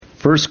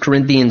1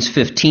 Corinthians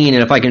 15,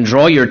 and if I can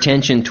draw your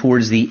attention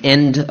towards the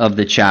end of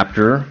the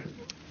chapter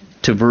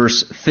to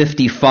verse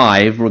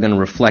 55, we're going to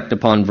reflect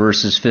upon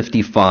verses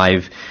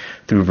 55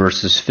 through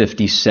verses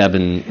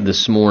 57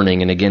 this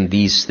morning. And again,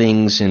 these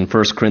things in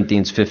 1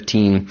 Corinthians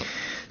 15,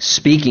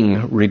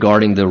 speaking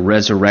regarding the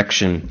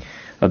resurrection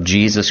of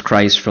Jesus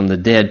Christ from the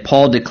dead.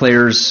 Paul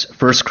declares,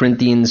 1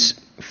 Corinthians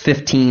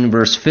 15,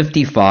 verse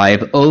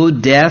 55, O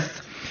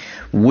death,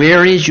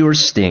 where is your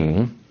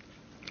sting?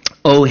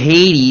 O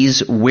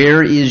Hades,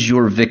 where is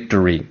your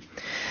victory?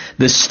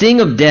 The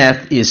sting of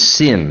death is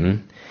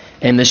sin,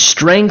 and the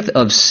strength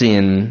of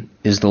sin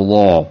is the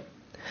law.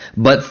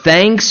 But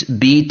thanks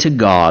be to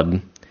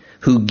God,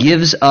 who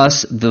gives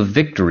us the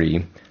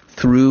victory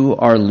through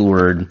our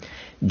Lord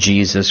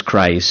Jesus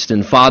Christ.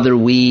 And Father,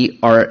 we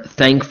are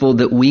thankful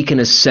that we can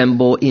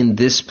assemble in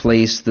this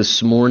place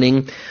this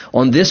morning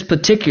on this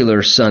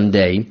particular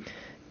Sunday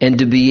and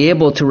to be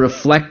able to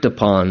reflect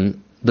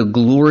upon the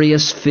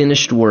glorious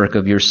finished work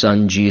of your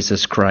Son,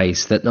 Jesus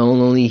Christ, that not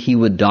only he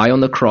would die on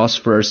the cross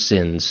for our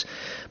sins,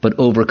 but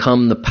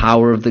overcome the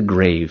power of the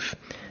grave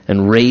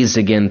and rise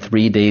again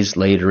 3 days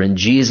later. And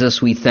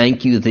Jesus, we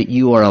thank you that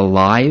you are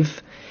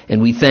alive,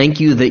 and we thank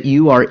you that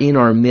you are in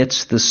our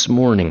midst this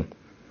morning.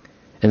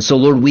 And so,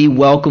 Lord, we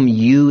welcome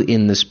you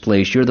in this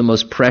place. You're the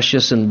most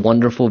precious and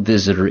wonderful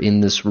visitor in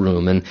this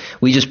room. And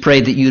we just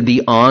pray that you'd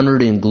be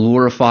honored and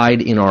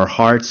glorified in our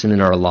hearts and in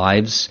our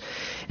lives.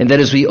 And that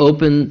as we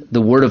open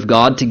the Word of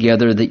God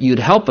together, that you'd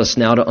help us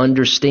now to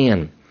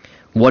understand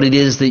what it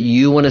is that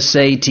you want to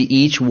say to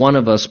each one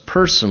of us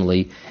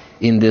personally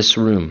in this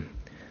room.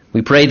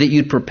 We pray that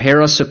you'd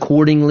prepare us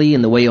accordingly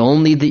in the way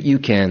only that you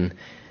can,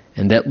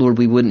 and that, Lord,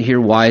 we wouldn't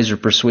hear wise or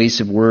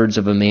persuasive words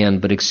of a man,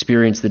 but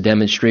experience the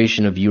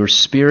demonstration of your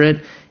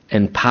Spirit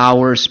and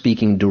power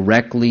speaking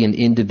directly and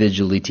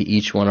individually to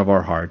each one of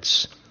our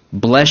hearts.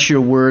 Bless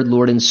your word,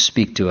 Lord, and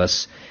speak to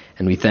us.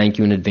 And we thank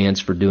you in advance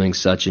for doing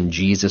such in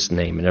Jesus'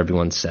 name. And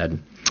everyone said,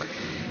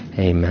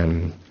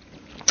 amen.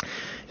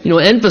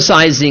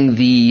 Emphasizing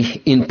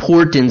the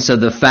importance of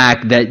the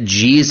fact that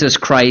Jesus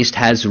Christ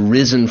has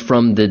risen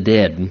from the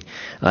dead,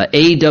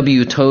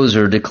 A.W.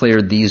 Tozer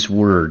declared these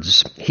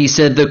words. He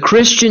said, the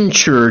Christian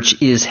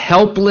church is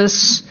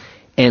helpless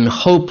and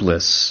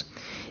hopeless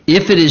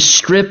if it is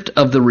stripped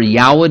of the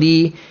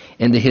reality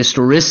and the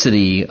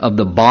historicity of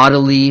the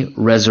bodily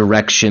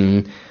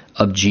resurrection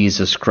of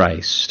Jesus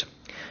Christ.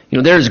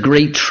 There's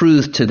great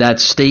truth to that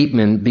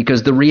statement,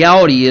 because the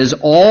reality is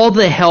all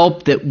the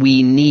help that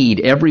we need,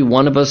 every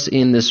one of us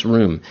in this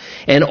room,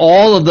 and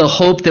all of the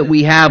hope that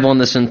we have on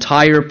this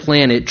entire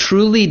planet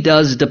truly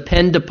does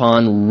depend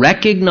upon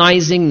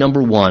recognizing,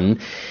 number one,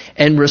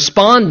 and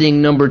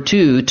responding, number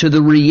two, to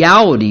the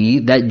reality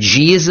that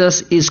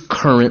Jesus is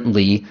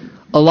currently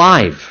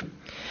alive.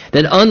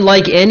 That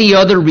unlike any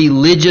other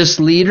religious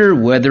leader,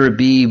 whether it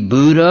be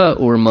Buddha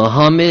or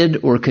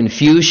Muhammad or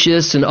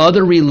Confucius and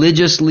other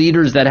religious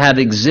leaders that have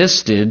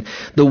existed,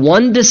 the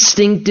one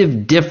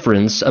distinctive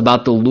difference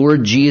about the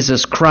Lord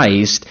Jesus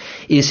Christ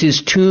is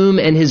his tomb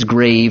and his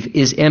grave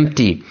is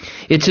empty.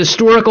 It's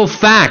historical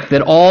fact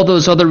that all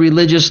those other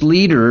religious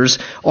leaders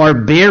are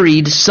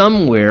buried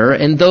somewhere,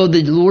 and though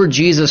the Lord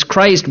Jesus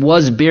Christ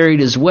was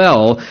buried as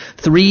well,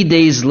 3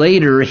 days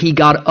later he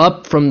got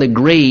up from the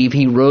grave,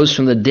 he rose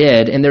from the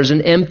dead, and there's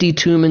an empty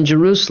tomb in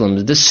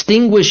Jerusalem,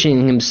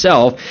 distinguishing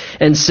himself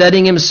and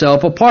setting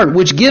himself apart,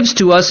 which gives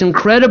to us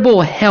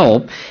incredible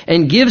help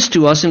and gives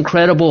to us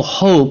incredible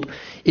hope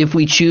if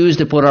we choose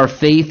to put our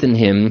faith in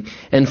him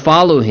and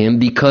follow him,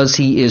 because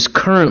he is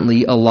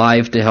currently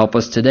alive to help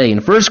us today.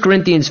 And 1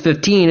 Corinthians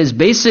 15 is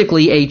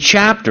basically a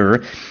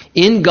chapter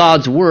in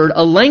God's Word,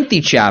 a lengthy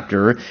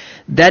chapter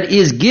that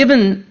is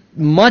given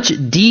much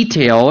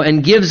detail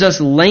and gives us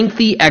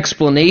lengthy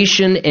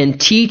explanation and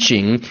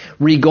teaching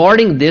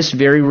regarding this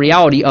very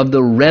reality of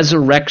the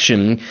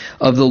resurrection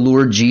of the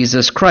Lord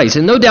Jesus Christ.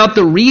 And no doubt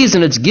the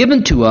reason it's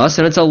given to us,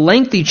 and it's a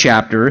lengthy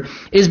chapter,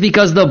 is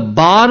because the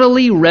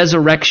bodily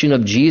resurrection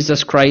of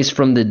Jesus Christ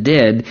from the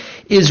dead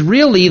is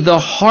really the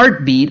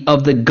heartbeat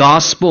of the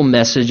gospel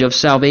message of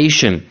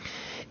salvation.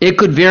 It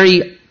could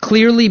very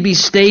clearly be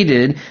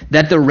stated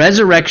that the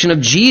resurrection of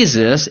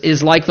Jesus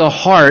is like the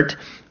heart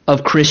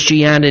of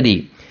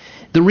Christianity.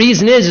 The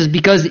reason is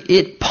because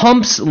it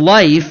pumps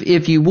life,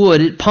 if you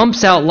would, it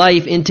pumps out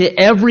life into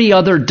every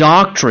other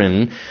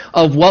doctrine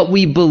of what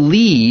we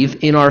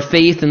believe in our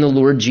faith in the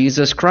Lord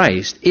Jesus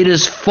Christ. It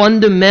is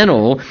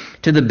fundamental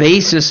to the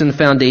basis and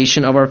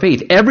foundation of our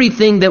faith.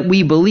 Everything that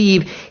we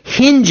believe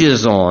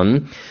hinges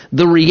on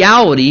the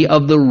reality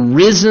of the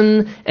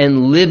risen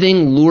and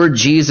living Lord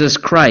Jesus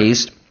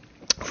Christ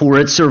for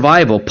its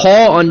survival.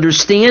 Paul,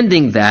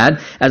 understanding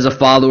that as a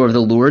follower of the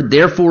Lord,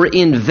 therefore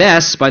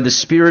invests, by the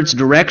Spirit's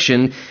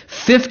direction,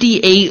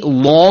 58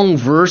 long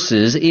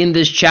verses in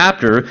this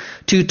chapter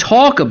to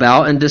talk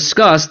about and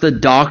discuss the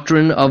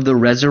doctrine of the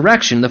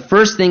resurrection. The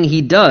first thing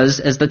he does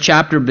as the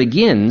chapter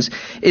begins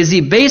is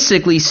he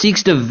basically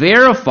seeks to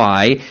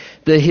verify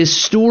the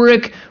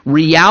historic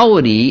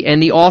reality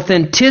and the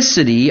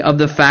authenticity of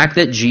the fact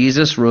that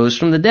Jesus rose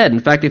from the dead. In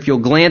fact, if you'll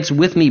glance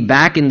with me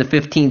back in the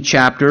 15th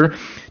chapter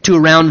to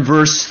around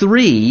verse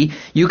 3,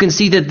 you can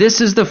see that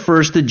this is the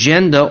first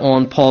agenda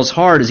on Paul's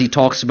heart as he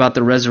talks about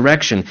the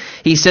resurrection.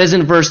 He says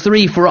in verse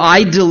 3, "For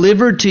I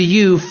delivered to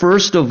you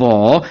first of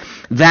all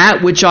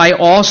that which I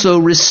also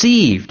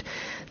received,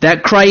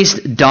 that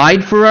Christ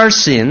died for our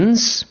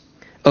sins,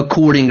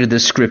 according to the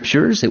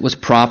Scriptures," it was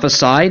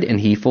prophesied and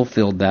he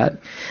fulfilled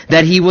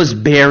that he was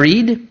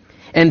buried,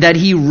 and that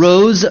he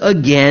rose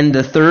again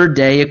the third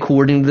day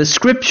according to the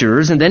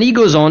Scriptures. And then he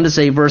goes on to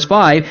say, verse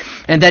 5,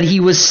 "and that he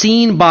was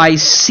seen by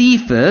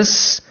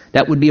Cephas,"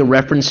 that would be a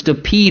reference to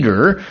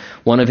Peter,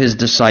 one of his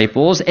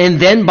disciples, "and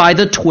then by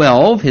the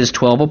 12, his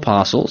 12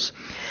 apostles.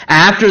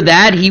 After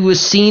that, he was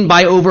seen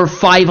by over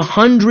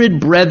 500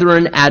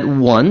 brethren at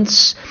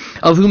once,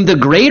 of whom the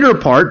greater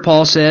part,"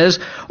 Paul says,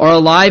 "are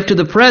alive to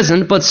the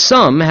present, but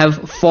some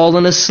have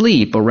fallen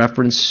asleep," a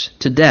reference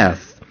to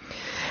death.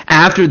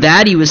 After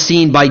that, he was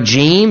seen by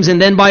James,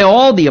 and then by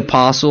all the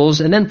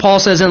apostles. And then Paul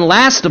says, "And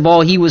last of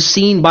all, he was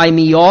seen by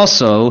me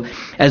also,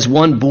 as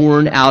one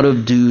born out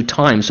of due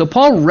time." So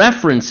Paul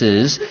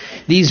references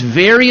these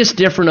various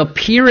different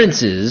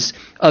appearances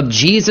of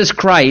Jesus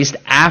Christ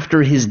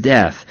after his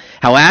death.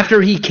 How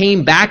after he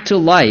came back to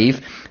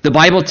life, the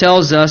Bible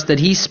tells us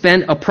that he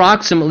spent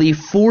approximately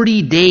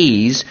 40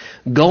 days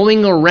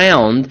going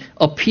around,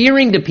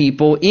 appearing to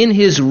people in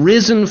his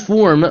risen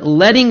form,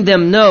 letting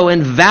them know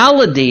and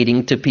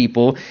validating to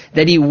people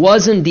that he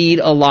was indeed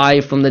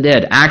alive from the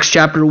dead. Acts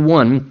chapter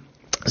 1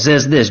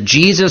 says this,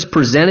 "Jesus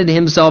presented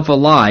himself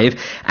alive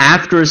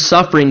after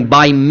suffering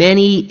by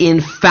many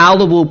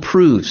infallible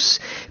proofs,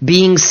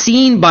 being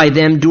seen by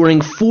them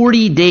during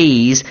 40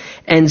 days,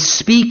 and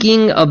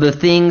speaking of the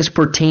things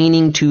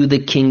pertaining to the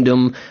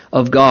kingdom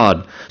of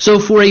God." So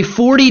for a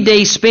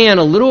 40-day span,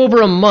 a little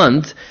over a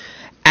month,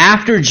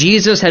 after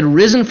Jesus had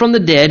risen from the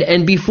dead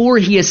and before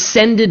he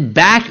ascended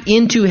back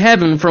into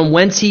heaven from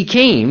whence he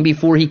came,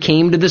 before he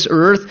came to this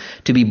earth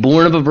to be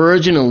born of a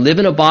virgin and live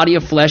in a body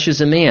of flesh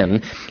as a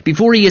man,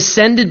 before he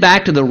ascended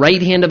back to the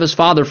right hand of his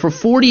Father, for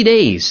 40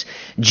 days,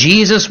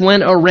 Jesus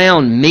went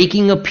around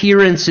making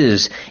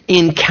appearances,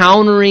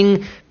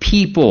 encountering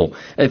people.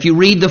 If you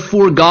read the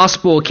 4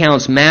 gospel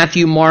accounts,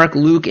 Matthew, Mark,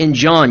 Luke, and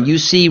John, you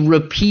see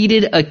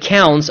repeated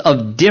accounts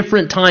of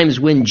different times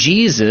when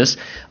Jesus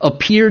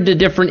appeared to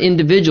different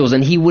individuals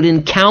and he would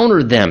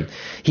encounter them.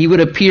 He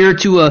would appear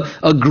to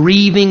a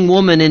grieving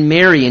woman in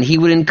Mary, and he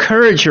would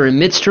encourage her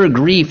amidst her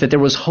grief that there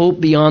was hope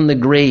beyond the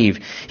grave.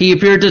 He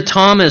appeared to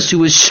Thomas, who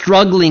was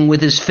struggling with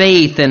his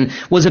faith and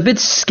was a bit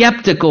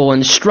skeptical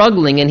and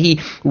struggling, and he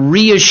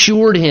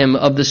reassured him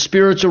of the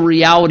spiritual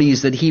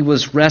realities that he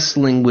was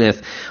wrestling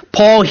with.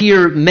 Paul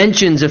here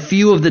mentions a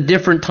few of the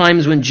different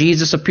times when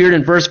Jesus appeared.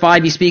 In verse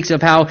 5, he speaks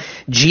of how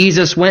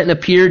Jesus went and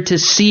appeared to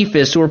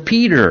Cephas or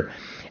Peter.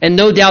 And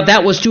no doubt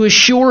that was to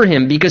assure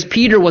him, because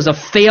Peter was a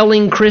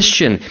failing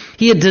Christian.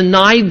 He had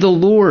denied the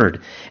Lord.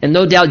 And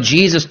no doubt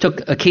Jesus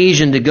took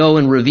occasion to go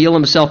and reveal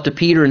himself to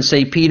Peter and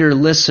say, "Peter,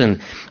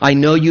 listen, I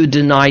know you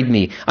denied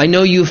me. I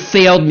know you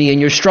failed me and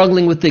you're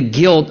struggling with the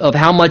guilt of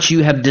how much you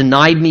have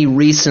denied me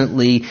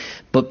recently.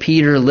 But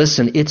Peter,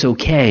 listen, it's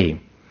okay.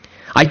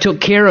 I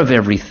took care of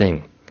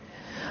everything.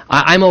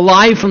 I'm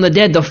alive from the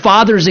dead. The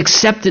Father's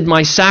accepted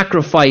my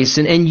sacrifice,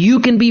 and you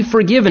can be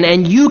forgiven,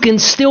 and you can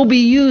still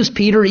be used,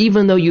 Peter,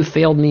 even though you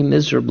failed me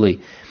miserably."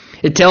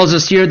 It tells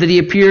us here that he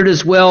appeared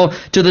as well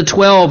to the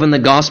 12, and the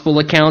gospel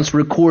accounts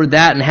record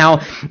that, and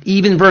how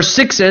even verse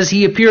 6 says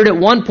he appeared at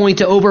one point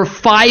to over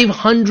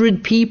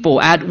 500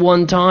 people at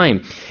one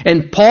time.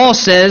 And Paul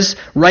says,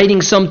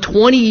 writing some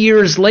 20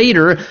 years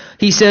later,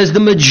 he says the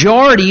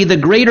majority, the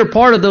greater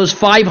part of those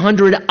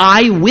 500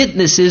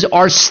 eyewitnesses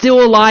are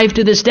still alive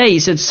to this day. He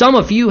said some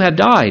of you have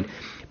died,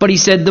 but he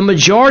said the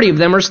majority of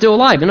them are still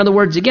alive. In other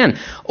words, again,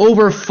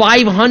 over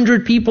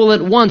 500 people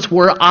at once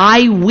were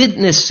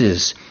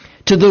eyewitnesses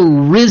to the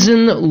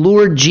risen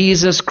Lord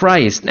Jesus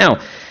Christ. Now,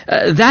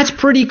 that's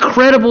pretty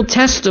credible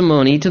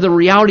testimony to the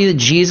reality that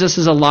Jesus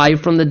is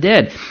alive from the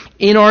dead.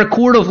 In our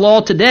court of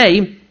law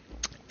today,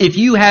 if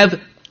you have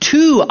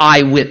 2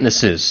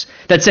 eyewitnesses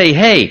that say,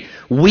 "Hey,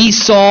 we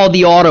saw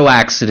the auto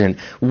accident.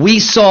 We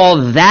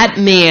saw that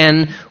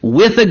man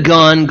with a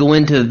gun go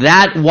into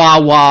that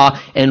Wawa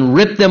and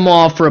rip them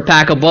off for a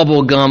pack of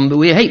bubble gum."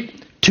 Hey,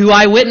 2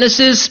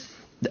 eyewitnesses?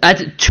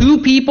 That's 2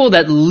 people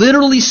that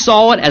literally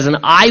saw it as an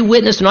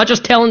eyewitness, not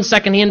just telling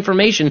secondhand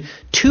information.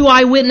 2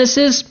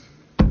 eyewitnesses?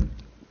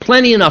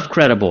 Plenty enough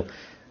credible.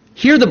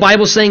 Here the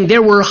Bible's saying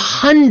there were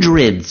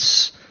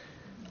hundreds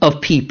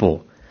of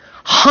people,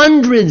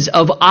 hundreds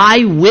of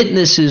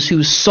eyewitnesses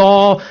who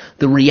saw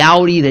the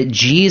reality that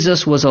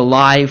Jesus was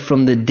alive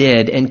from the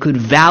dead and could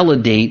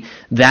validate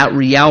that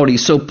reality.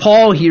 So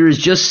Paul here is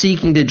just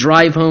seeking to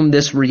drive home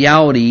this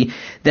reality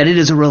that it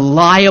is a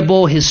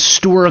reliable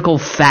historical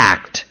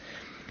fact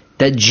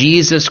that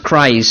Jesus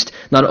Christ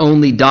not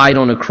only died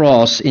on a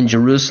cross in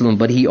Jerusalem,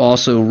 but he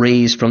also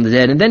raised from the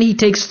dead. And then he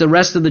takes the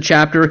rest of the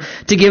chapter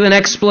to give an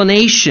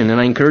explanation. And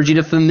I encourage you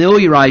to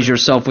familiarize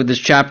yourself with this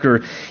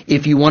chapter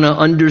if you want to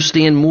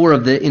understand more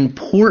of the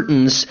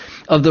importance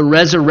of the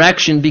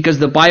resurrection, because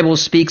the Bible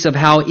speaks of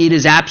how it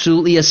is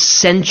absolutely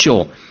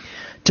essential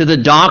to the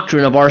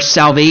doctrine of our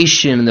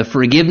salvation and the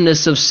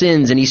forgiveness of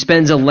sins. And he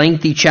spends a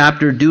lengthy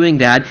chapter doing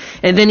that.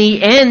 And then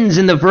he ends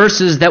in the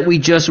verses that we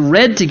just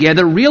read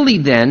together, really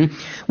then,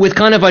 with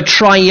kind of a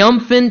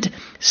triumphant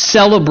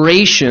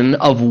celebration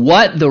of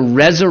what the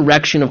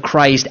resurrection of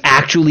Christ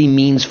actually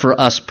means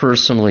for us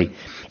personally,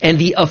 and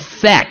the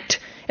effect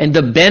and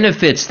the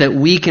benefits that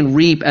we can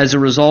reap as a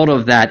result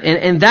of that.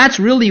 And that's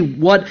really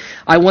what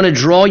I want to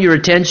draw your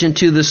attention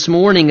to this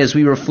morning as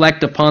we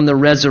reflect upon the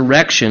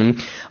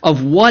resurrection,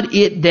 of what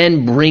it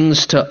then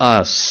brings to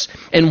us,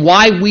 and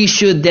why we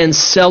should then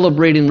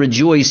celebrate and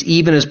rejoice,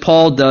 even as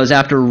Paul does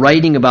after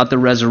writing about the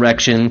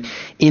resurrection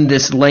in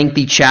this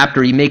lengthy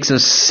chapter. He makes a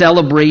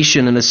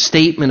celebration and a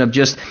statement of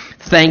just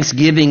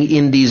thanksgiving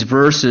in these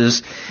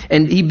verses.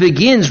 And he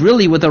begins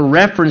really with a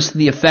reference to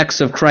the effects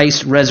of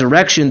Christ's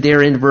resurrection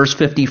there in verse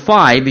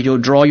 55. If you'll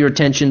draw your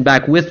attention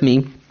back with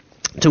me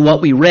to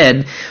what we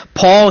read,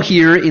 Paul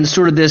here in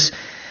sort of this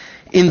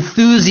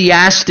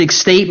enthusiastic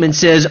statement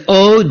says,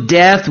 "O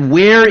death,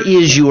 where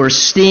is your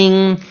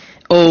sting?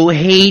 O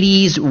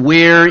Hades,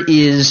 where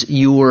is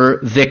your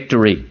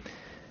victory?"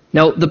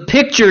 Now, the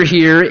picture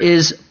here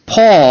is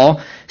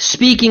Paul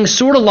speaking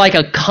sort of like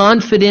a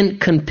confident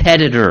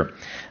competitor.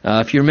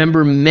 If you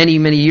remember many,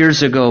 many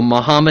years ago,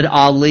 Muhammad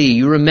Ali,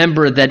 you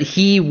remember that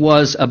he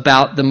was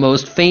about the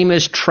most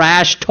famous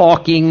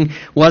trash-talking,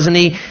 wasn't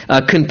he,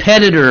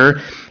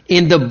 competitor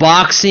in the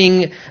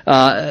boxing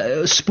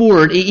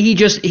sport.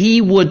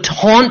 He would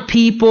taunt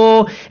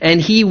people,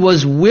 and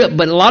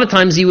but a lot of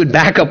times he would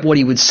back up what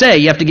he would say.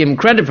 You have to give him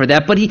credit for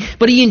that. But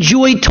he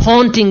enjoyed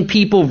taunting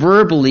people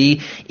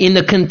verbally in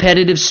the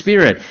competitive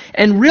spirit.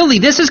 And really,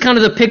 this is kind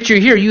of the picture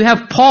here. You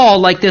have Paul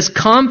like this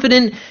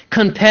confident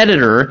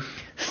competitor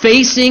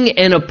facing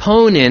an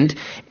opponent,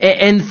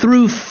 and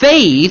through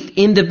faith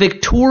in the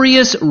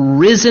victorious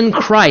risen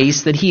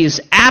Christ that he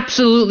is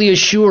absolutely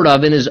assured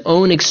of in his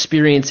own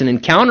experience and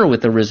encounter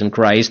with the risen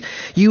Christ,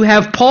 you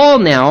have Paul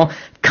now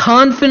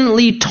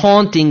confidently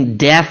taunting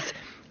death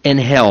and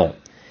hell.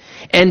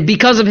 And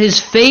because of his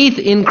faith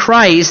in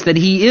Christ that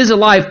he is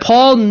alive,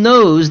 Paul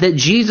knows that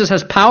Jesus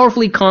has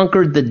powerfully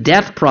conquered the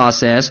death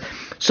process,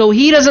 so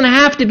he doesn't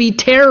have to be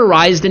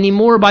terrorized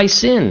anymore by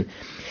sin.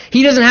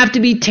 He doesn't have to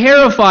be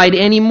terrified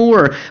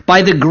anymore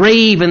by the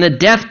grave and the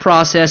death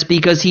process,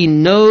 because he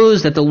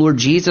knows that the Lord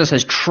Jesus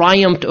has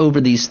triumphed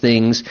over these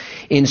things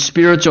in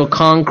spiritual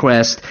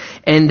conquest,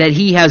 and that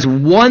he has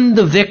won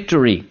the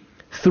victory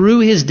through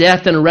his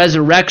death and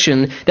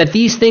resurrection, that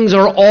these things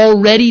are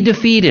already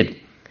defeated.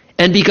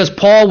 And because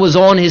Paul was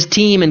on his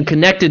team and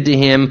connected to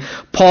him,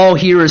 Paul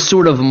here is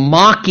sort of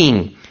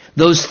mocking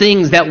those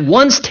things that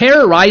once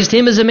terrorized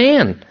him as a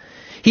man.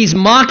 He's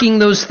mocking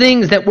those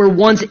things that were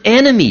once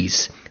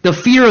enemies. The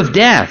fear of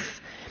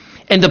death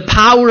and the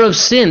power of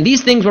sin.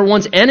 These things were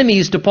once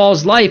enemies to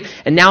Paul's life,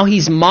 and now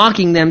he's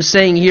mocking them,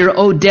 saying here,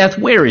 "O death,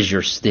 where is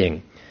your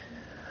sting?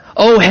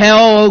 O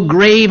hell, O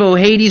grave, O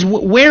Hades,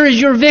 where is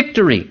your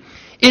victory?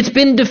 It's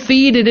been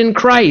defeated in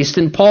Christ."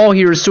 And Paul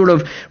here is sort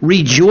of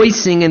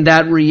rejoicing in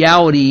that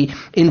reality.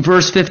 In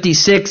verse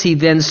 56, he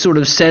then sort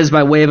of says,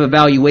 by way of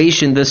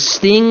evaluation, the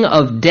sting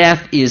of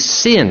death is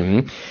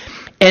sin,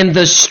 and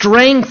the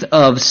strength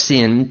of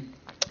sin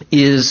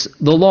is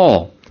the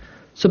law.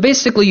 So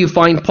basically you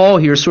find Paul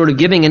here sort of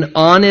giving an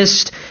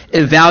honest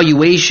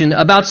evaluation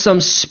about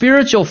some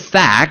spiritual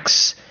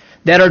facts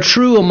that are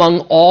true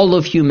among all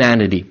of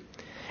humanity.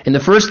 And the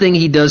first thing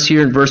he does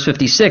here in verse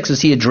 56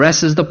 is he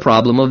addresses the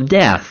problem of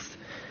death.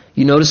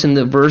 You notice in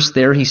the verse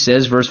there he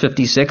says, verse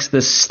 56,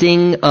 the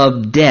sting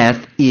of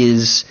death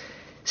is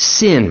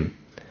sin.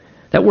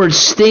 That word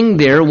sting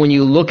there, when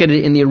you look at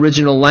it in the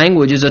original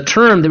language, is a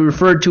term that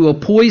referred to a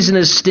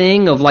poisonous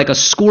sting of like a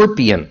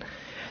scorpion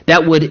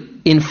that would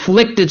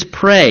inflict its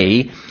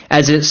prey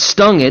as it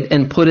stung it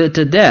and put it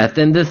to death.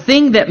 And the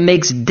thing that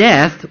makes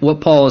death,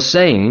 what Paul is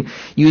saying,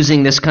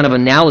 using this kind of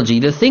analogy,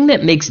 the thing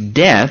that makes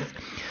death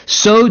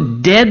so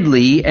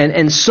deadly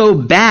and so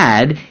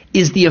bad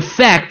is the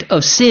effect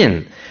of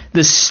sin.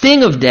 The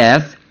sting of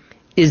death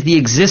is the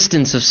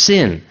existence of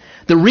sin.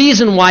 The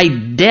reason why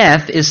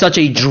death is such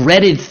a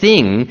dreaded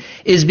thing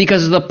is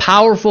because of the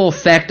powerful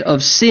effect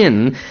of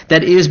sin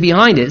that is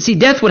behind it. See,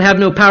 death would have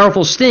no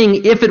powerful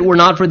sting if it were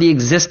not for the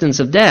existence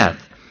of death.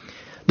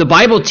 The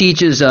Bible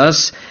teaches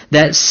us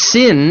that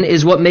sin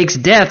is what makes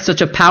death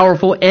such a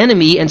powerful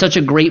enemy and such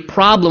a great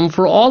problem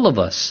for all of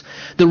us.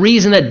 The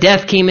reason that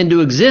death came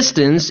into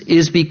existence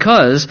is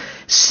because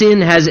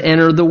sin has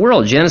entered the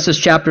world. Genesis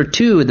chapter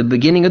 2, at the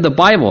beginning of the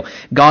Bible,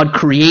 God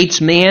creates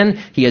man.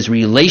 He has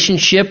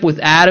relationship with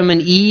Adam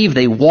and Eve.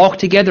 They walk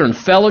together in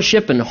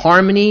fellowship and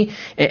harmony.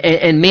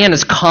 And man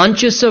is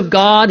conscious of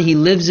God. He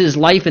lives his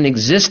life in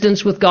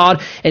existence with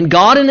God. And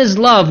God in his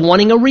love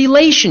wanting a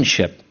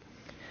relationship.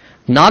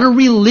 Not a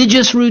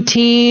religious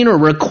routine or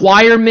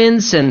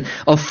requirements and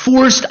a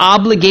forced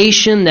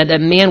obligation that a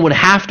man would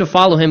have to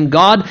follow him.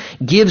 God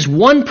gives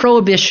one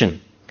prohibition: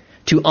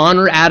 to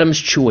honor Adam's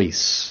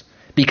choice,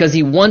 because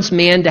he wants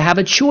man to have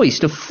a choice,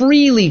 to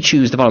freely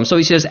choose to follow him. So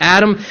he says,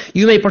 Adam,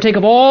 you may partake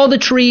of all the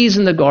trees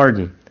in the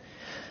garden.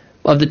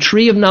 Of the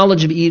tree of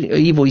knowledge of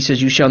evil, he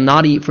says, you shall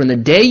not eat, for in the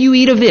day you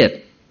eat of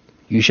it,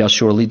 you shall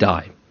surely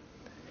die.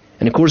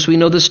 And of course we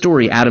know the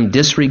story. Adam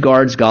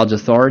disregards God's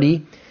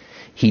authority.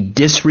 He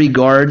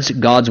disregards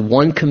God's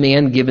one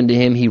command given to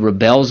him. He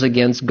rebels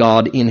against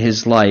God in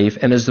his life.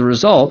 And as the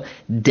result,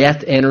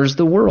 death enters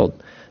the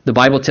world. The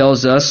Bible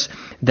tells us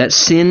that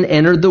sin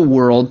entered the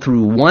world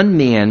through one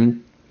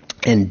man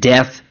and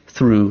death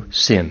through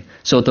sin.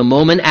 So at the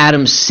moment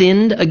Adam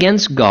sinned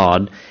against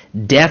God,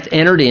 death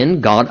entered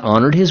in. God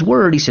honored his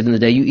word. He said, in the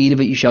day you eat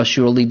of it, you shall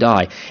surely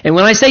die. And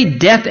when I say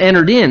death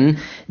entered in,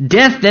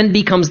 death then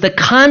becomes the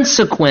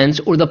consequence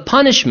or the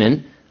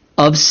punishment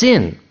of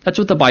sin. That's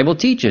what the Bible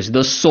teaches.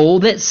 The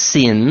soul that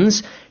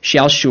sins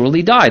shall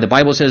surely die. The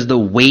Bible says the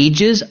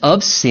wages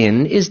of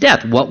sin is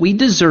death. What we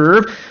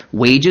deserve,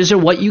 wages are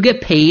what you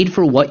get paid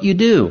for what you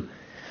do.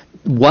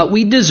 What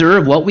we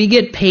deserve, what we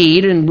get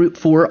paid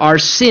for our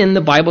sin,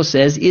 the Bible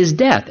says, is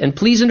death. And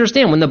please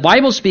understand, when the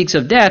Bible speaks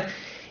of death,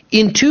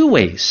 in two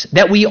ways: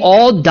 that we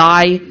all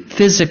die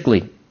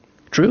physically.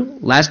 True?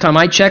 Last time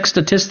I checked,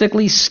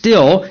 statistically,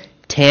 still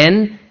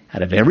 10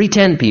 out of every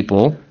 10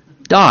 people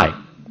die.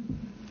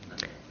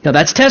 Now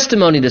that's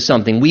testimony to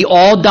something. We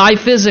all die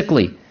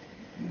physically.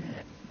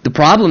 The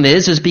problem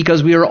is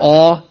because we are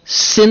all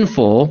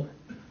sinful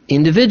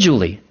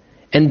individually.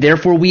 And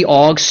therefore we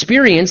all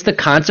experience the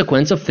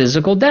consequence of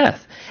physical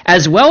death.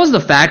 As well as the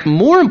fact,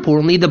 more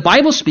importantly, the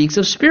Bible speaks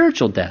of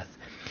spiritual death.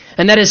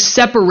 And that is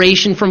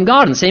separation from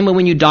God. And the same way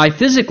when you die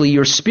physically,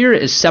 your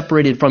spirit is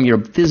separated from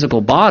your physical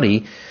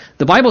body.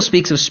 The Bible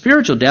speaks of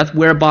spiritual death,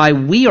 whereby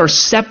we are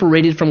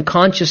separated from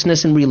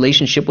consciousness and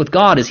relationship with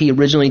God, as he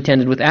originally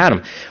intended with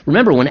Adam.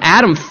 Remember, when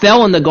Adam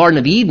fell in the Garden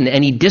of Eden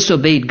and he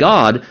disobeyed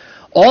God,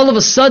 all of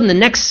a sudden, the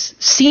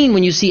next scene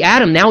when you see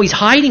Adam, now he's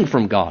hiding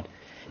from God.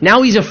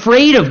 Now he's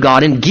afraid of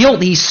God. In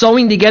guilt, he's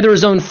sewing together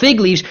his own fig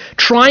leaves,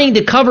 trying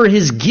to cover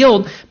his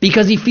guilt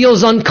because he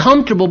feels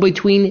uncomfortable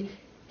between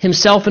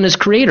himself and his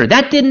Creator.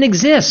 That didn't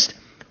exist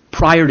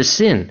prior to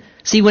sin.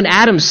 See, when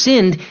Adam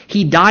sinned,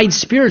 he died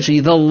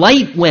spiritually. The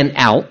light went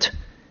out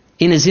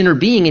in his inner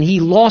being, and he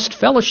lost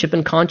fellowship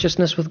and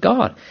consciousness with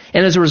God.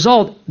 And as a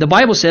result, the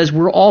Bible says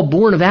we're all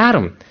born of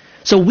Adam.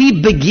 So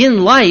we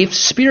begin life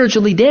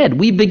spiritually dead.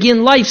 We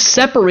begin life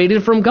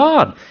separated from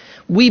God.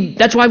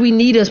 That's why we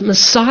need a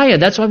Messiah.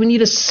 That's why we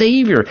need a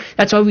Savior.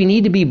 That's why we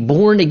need to be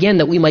born again,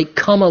 that we might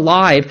come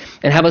alive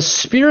and have a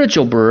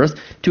spiritual birth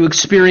to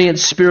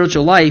experience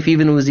spiritual life,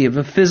 even if we have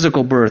a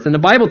physical birth. And the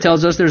Bible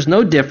tells us there's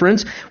no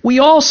difference. We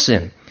all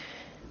sin.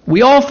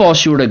 We all fall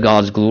short of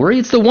God's glory.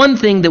 It's the one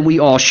thing that we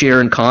all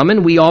share in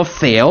common. We all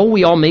fail.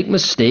 We all make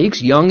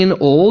mistakes, young and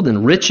old,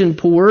 and rich and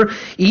poor.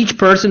 Each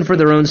person for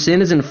their own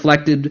sin is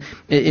infected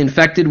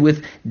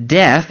with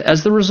death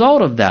as the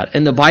result of that.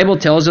 And the Bible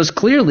tells us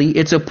clearly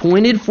it's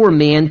appointed for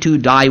man to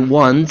die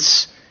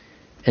once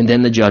and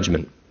then the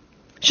judgment.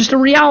 It's just a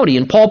reality,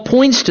 and Paul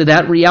points to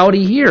that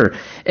reality here.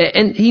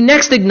 And he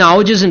next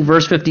acknowledges in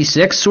verse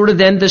 56 sort of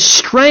then the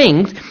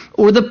strength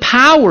or the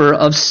power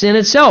of sin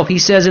itself. He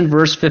says in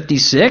verse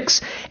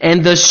 56,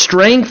 and the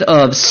strength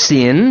of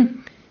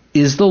sin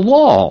is the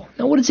law.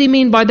 Now what does he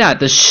mean by that?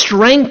 The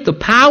strength, the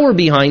power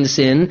behind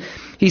sin,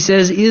 he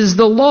says, is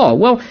the law.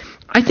 Well,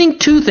 I think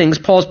two things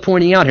Paul's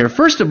pointing out here.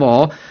 First of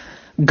all,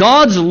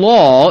 God's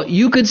law,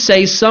 you could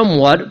say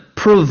somewhat,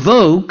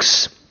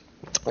 provokes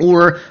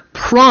or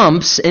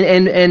prompts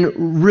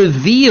and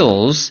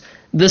reveals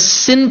the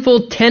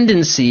sinful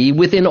tendency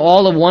within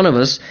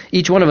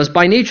each one of us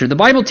by nature. The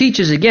Bible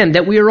teaches again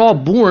that we are all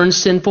born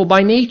sinful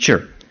by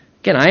nature.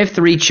 Again, I have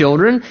 3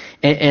 children,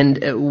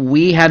 and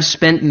we have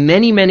spent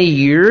many, many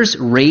years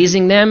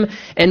raising them,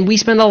 and we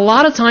spend a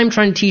lot of time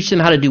trying to teach them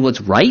how to do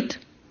what's right.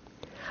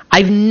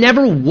 I've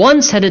never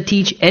once had to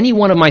teach any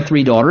one of my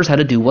 3 daughters how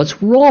to do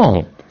what's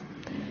wrong.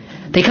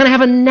 They kind of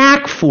have a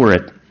knack for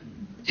it,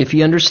 if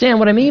you understand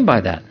what I mean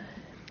by that.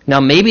 Now,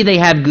 maybe they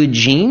have good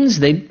genes.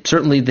 They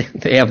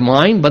have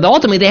mine, but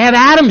ultimately they have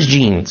Adam's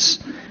genes.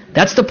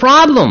 That's the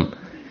problem.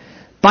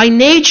 By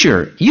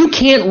nature, you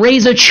can't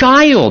raise a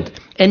child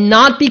and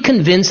not be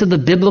convinced of the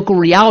biblical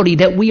reality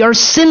that we are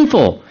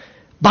sinful.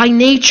 By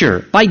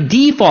nature, by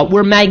default,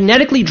 we're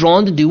magnetically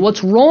drawn to do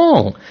what's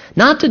wrong,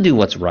 not to do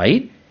what's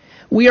right.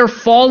 We are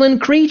fallen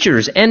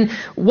creatures. And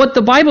what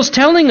the Bible's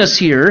telling us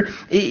here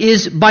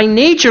is by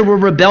nature we're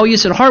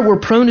rebellious at heart, we're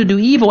prone to do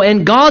evil,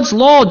 and God's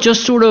law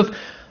just sort of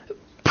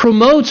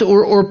promotes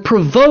or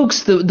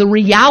provokes the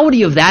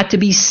reality of that to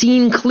be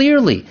seen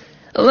clearly.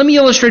 Let me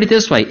illustrate it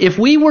this way. If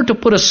we were to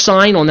put a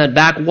sign on that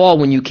back wall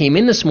when you came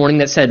in this morning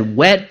that said,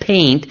 wet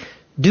paint,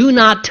 do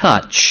not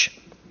touch.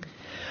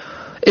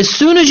 As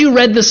soon as you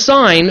read the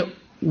sign,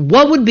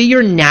 what would be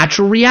your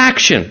natural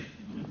reaction?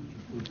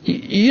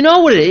 You know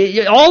what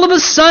all of a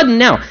sudden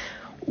now,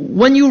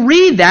 when you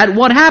read that,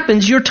 what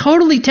happens? You're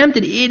totally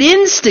tempted. It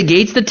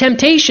instigates the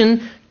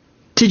temptation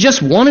to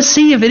just want to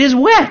see if it is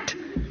wet.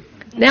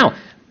 Now,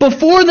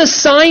 before the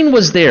sign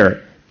was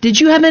there, did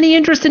you have any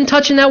interest in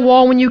touching that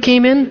wall when you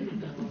came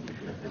in?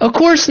 Of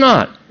course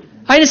not.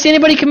 I didn't see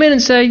anybody come in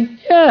and say,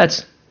 yeah,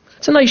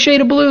 it's a nice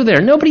shade of blue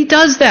there. Nobody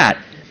does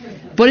that.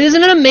 But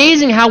isn't it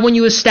amazing how when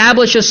you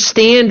establish a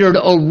standard,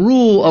 a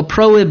rule, a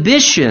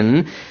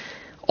prohibition,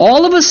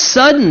 all of a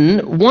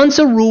sudden, once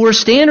a rule or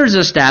standard is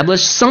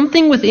established,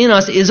 something within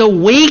us is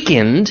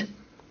awakened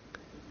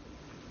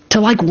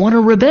to want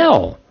to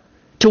rebel,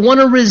 to want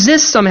to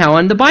resist somehow.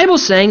 And the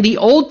Bible's saying the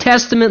Old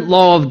Testament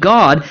law of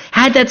God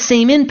had that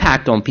same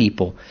impact on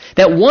people.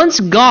 That once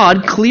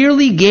God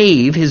clearly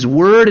gave His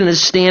word and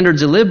His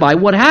standards to live by,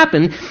 what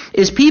happened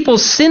is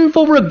people's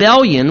sinful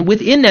rebellion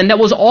within them that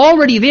was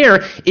already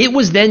there, it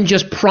was then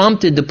just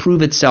prompted to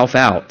prove itself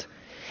out.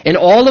 And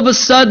all of a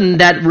sudden,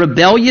 that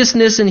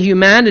rebelliousness in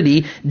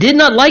humanity did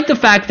not like the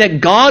fact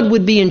that God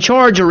would be in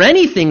charge or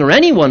anything or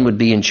anyone would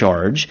be in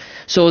charge.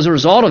 So as a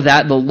result of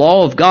that, the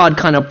law of God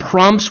kind of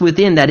prompts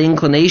within that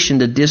inclination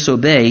to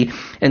disobey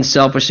and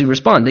selfishly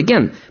respond.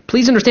 Again,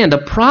 please understand, the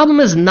problem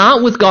is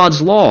not with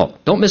God's law.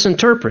 Don't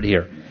misinterpret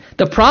here.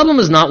 The problem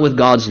is not with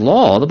God's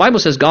law. The Bible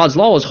says God's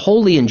law is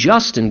holy and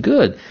just and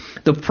good.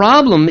 The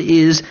problem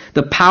is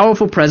the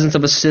powerful presence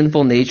of a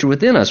sinful nature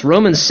within us.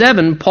 Romans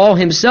 7, Paul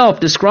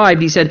himself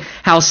described, he said,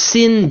 how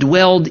sin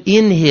dwelled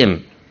in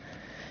him.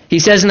 He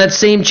says in that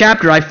same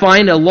chapter, I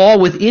find a law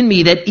within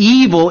me that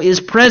evil is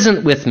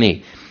present with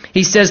me.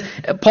 He says,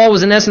 Paul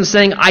was in essence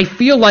saying, I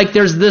feel like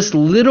there's this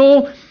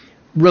little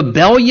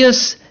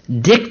rebellious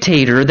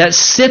dictator that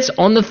sits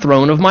on the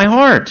throne of my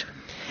heart,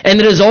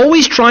 and that is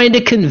always trying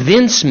to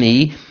convince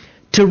me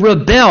to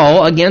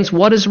rebel against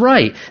what is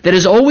right. That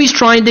is always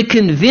trying to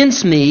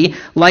convince me,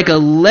 like a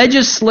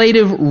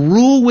legislative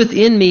rule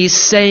within me,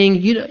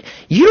 saying, you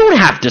don't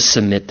have to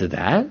submit to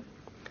that.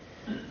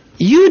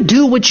 You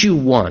do what you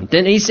want.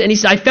 And he said,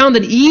 I found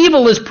that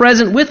evil is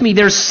present with me.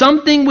 There's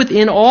something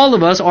within all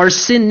of us, our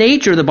sin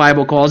nature, the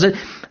Bible calls it,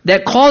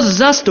 that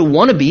causes us to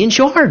want to be in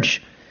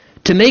charge,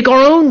 to make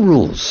our own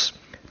rules,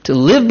 to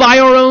live by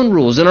our own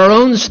rules and our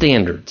own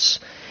standards.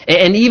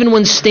 And even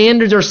when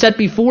standards are set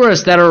before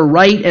us that are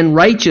right and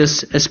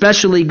righteous,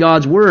 especially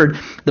God's word,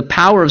 the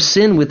power of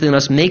sin within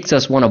us makes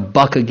us want to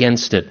buck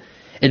against it.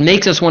 It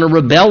makes us want to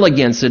rebel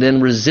against it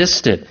and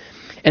resist it.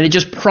 And it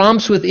just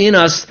prompts within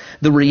us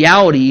the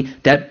reality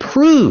that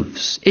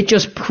it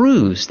just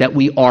proves that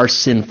we are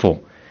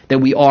sinful, that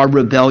we are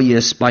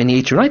rebellious by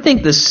nature. And I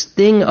think the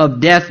sting of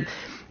death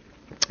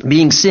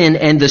being sin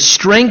and the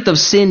strength of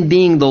sin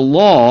being the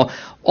law,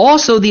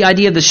 also the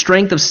idea of the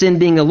strength of sin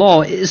being a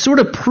law, it sort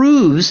of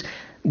proves,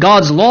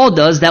 God's law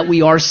does, that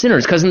we are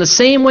sinners. Because in the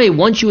same way,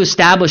 once you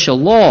establish a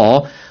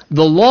law,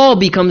 the law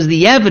becomes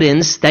the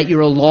evidence that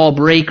you're a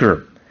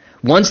lawbreaker.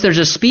 Once there's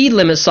a speed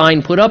limit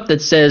sign put up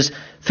that says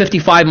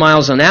 55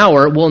 miles an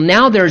hour, well,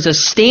 now there's a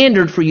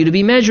standard for you to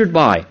be measured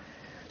by.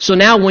 So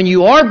now when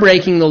you are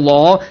breaking the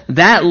law,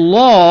 that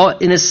law,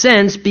 in a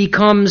sense,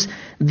 becomes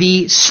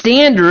the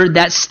standard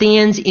that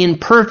stands in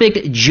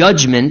perfect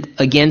judgment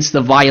against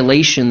the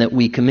violation that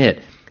we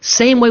commit.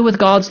 Same way with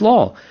God's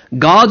law.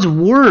 God's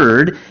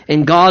word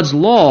and God's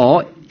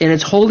law and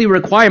its holy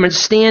requirements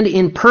stand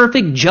in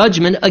perfect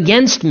judgment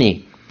against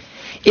me.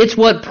 It's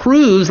what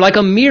proves, like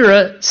a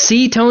mirror,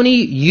 see,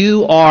 Tony,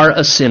 you are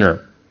a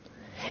sinner.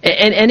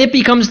 And it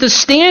becomes the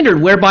standard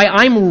whereby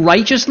I'm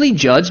righteously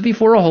judged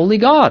before a holy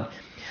God.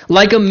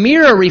 Like a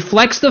mirror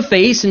reflects the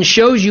face and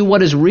shows you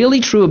what is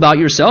really true about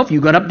yourself. You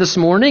got up this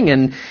morning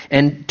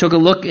and took a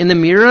look in the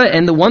mirror,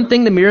 and the one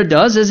thing the mirror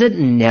does is it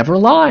never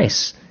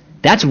lies.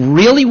 That's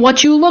really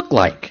what you look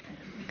like.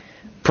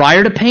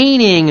 Prior to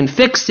painting and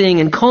fixing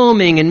and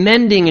combing and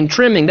mending and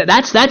trimming,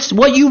 that's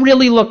what you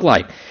really look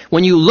like.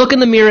 When you look in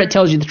the mirror, it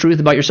tells you the truth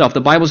about yourself.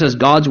 The Bible says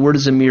God's word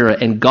is a mirror,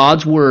 and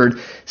God's word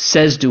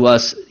says to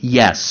us,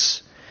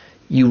 yes,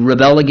 you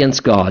rebel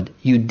against God,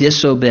 you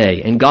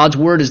disobey. And God's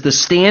word is the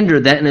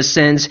standard that, in a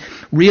sense,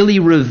 really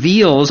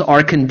reveals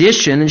our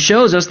condition and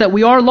shows us that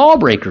we are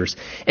lawbreakers.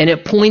 And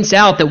it points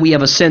out that we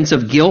have a sense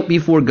of guilt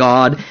before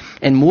God,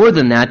 and more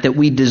than that, that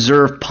we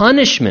deserve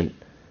punishment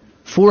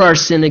for our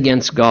sin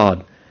against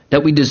God,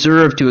 that we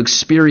deserve to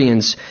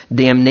experience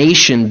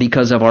damnation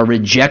because of our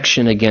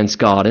rejection against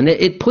God. And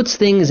it puts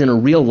things in a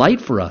real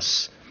light for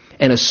us,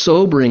 and a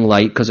sobering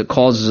light, because it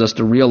causes us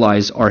to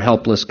realize our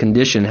helpless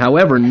condition.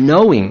 However,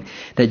 knowing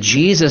that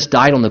Jesus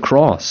died on the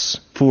cross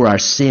for our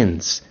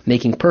sins,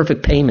 making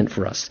perfect payment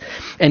for us,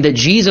 and that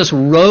Jesus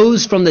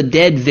rose from the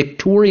dead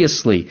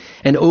victoriously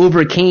and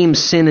overcame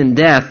sin and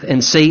death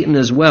and Satan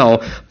as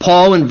well,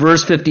 Paul in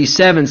verse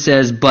 57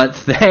 says, "But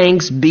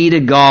thanks be to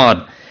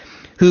God,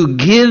 who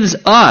gives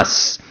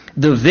us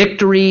the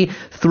victory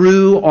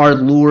through our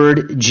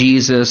Lord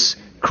Jesus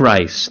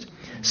Christ."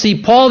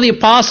 See, Paul the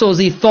Apostle, as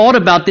he thought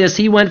about this,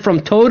 he went from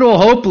total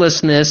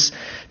hopelessness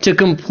to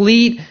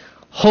complete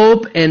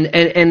hope and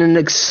an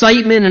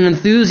excitement and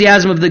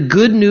enthusiasm of the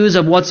good news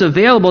of what's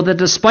available, that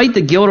despite the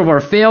guilt of our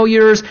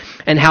failures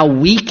and how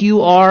weak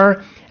you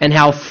are and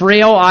how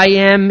frail I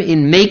am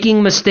in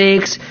making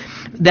mistakes,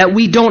 that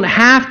we don't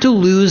have to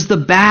lose the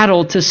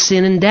battle to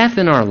sin and death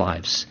in our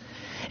lives.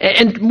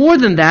 And more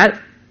than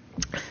that,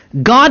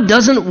 God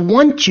doesn't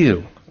want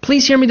you.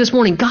 Please hear me this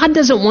morning. God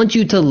doesn't want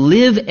you to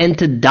live and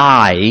to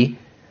die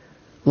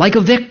like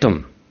a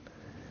victim.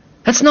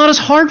 That's not as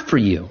hard for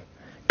you.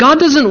 God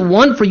doesn't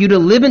want for you to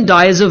live and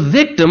die as a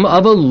victim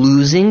of a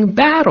losing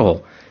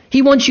battle.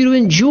 He wants you to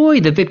enjoy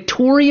the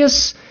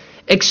victorious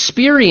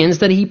experience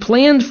that He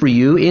planned for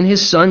you in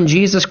His Son,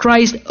 Jesus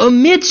Christ,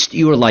 amidst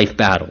your life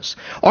battles.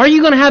 Are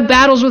you going to have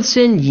battles with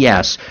sin?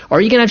 Yes.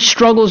 Are you going to have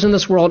struggles in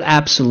this world?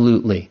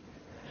 Absolutely.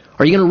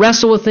 Are you going to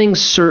wrestle with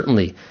things?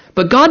 Certainly.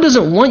 But God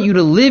doesn't want you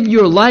to live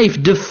your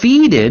life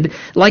defeated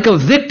like a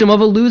victim of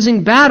a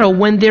losing battle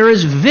when there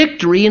is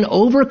victory and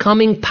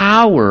overcoming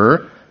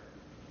power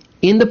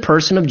in the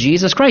person of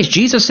Jesus Christ.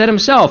 Jesus said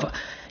Himself,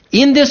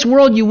 in this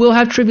world you will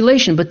have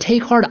tribulation, but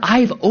take heart,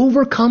 I've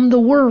overcome the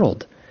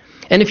world.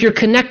 And if you're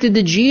connected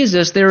to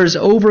Jesus, there is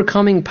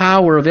overcoming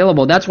power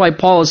available. That's why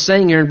Paul is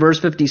saying here in verse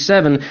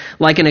 57,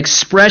 like an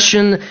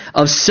expression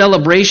of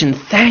celebration,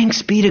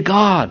 thanks be to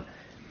God,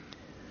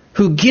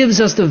 who gives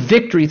us the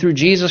victory through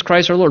Jesus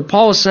Christ our Lord.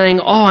 Paul is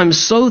saying, I'm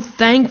so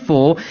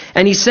thankful.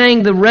 And he's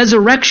saying the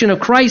resurrection of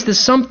Christ is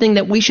something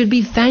that we should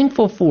be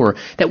thankful for,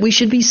 that we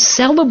should be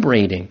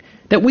celebrating,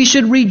 that we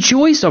should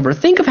rejoice over.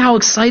 Think of how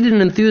excited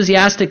and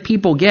enthusiastic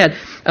people get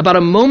about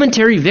a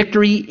momentary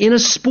victory in a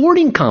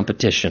sporting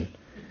competition.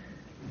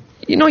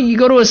 You know, you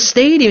go to a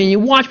stadium and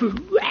you watch,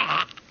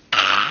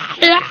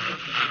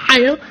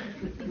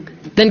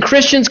 then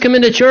Christians come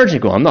into church and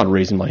go, I'm not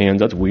raising my hands,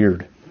 that's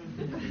weird.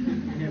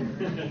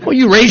 Well,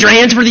 you raise your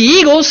hands for the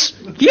Eagles.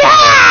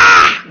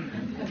 Yeah!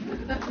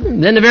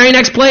 Then the very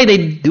next play,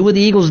 they do what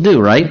the Eagles do,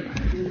 right?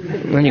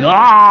 And then you go,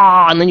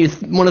 and then you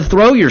want to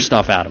throw your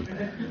stuff at them.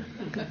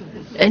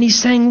 And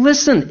he's saying,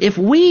 listen, if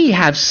we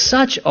have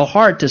such a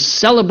heart to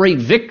celebrate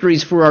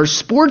victories for our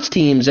sports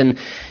teams and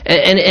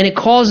it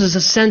causes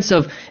a sense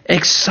of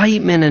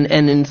excitement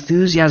and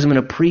enthusiasm and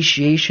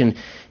appreciation,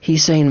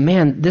 he's saying,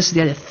 man, this is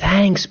the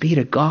thanks be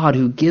to God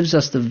who gives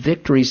us the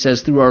victory,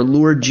 says, through our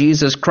Lord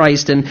Jesus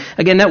Christ. And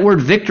again, that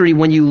word victory,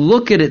 when you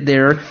look at it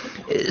there,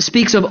 it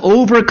speaks of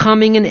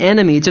overcoming an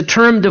enemy. It's a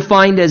term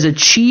defined as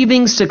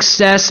achieving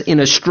success in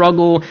a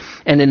struggle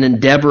and an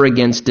endeavor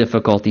against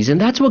difficulties.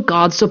 And that's what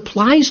God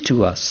supplies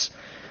to us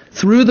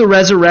through the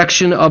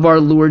resurrection of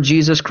our Lord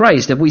Jesus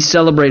Christ. If we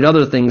celebrate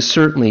other things,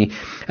 certainly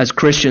as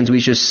Christians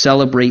we should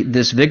celebrate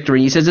this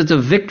victory. He says it's a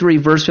victory,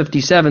 verse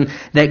 57,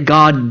 that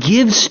God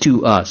gives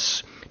to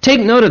us.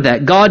 Take note of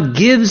that. God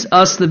gives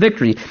us the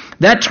victory.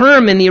 That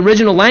term in the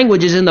original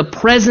language is in the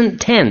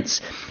present tense.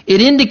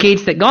 It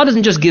indicates that God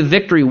doesn't just give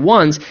victory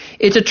once.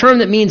 It's a term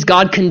that means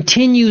God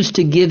continues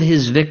to give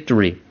His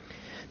victory.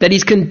 That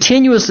He's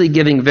continuously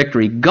giving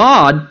victory.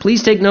 God,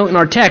 please take note in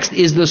our text,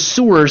 is the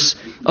source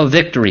of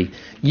victory.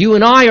 You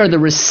and I are the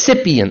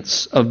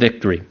recipients of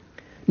victory.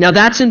 Now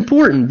that's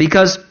important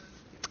because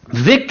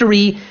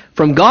victory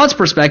from God's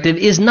perspective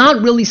is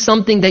not really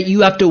something that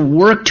you have to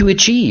work to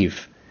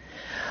achieve.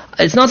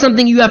 It's not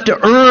something you have to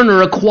earn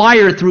or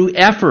acquire through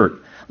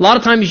effort. A lot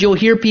of times you'll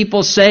hear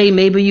people say,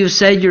 maybe you've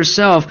said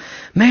yourself,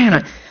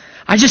 man,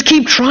 I just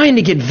keep trying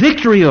to get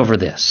victory over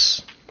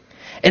this.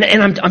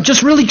 And I'm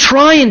just really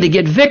trying to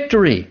get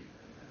victory.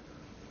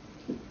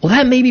 Well,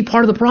 that may be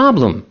part of the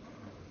problem.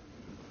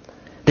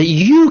 That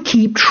you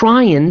keep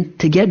trying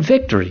to get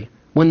victory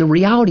when the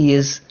reality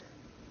is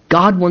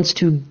God wants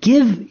to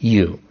give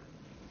you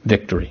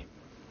victory.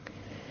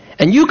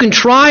 And you can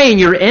try in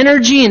your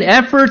energy and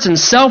efforts and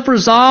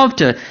self-resolve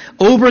to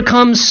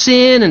overcome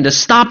sin and to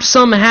stop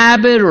some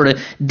habit or to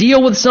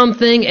deal with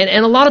something.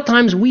 And a lot of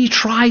times we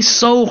try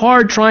so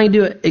hard trying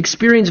to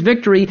experience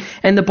victory.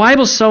 And the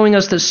Bible's showing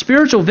us that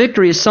spiritual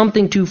victory is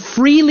something to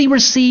freely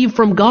receive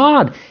from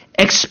God,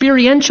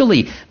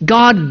 experientially.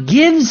 God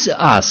gives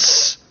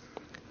us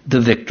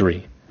the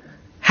victory.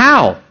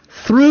 How?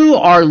 Through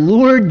our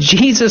Lord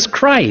Jesus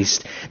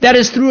Christ. That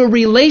is through a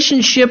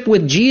relationship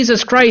with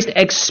Jesus Christ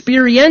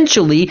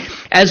experientially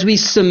as we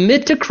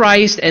submit to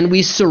Christ and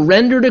we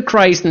surrender to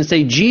Christ and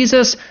say,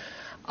 Jesus,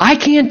 I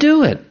can't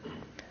do it.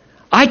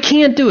 I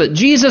can't do it.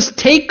 Jesus,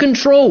 take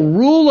control,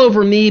 rule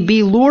over me,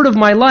 be Lord of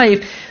my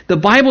life. The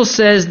Bible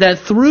says that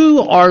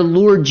through our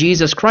Lord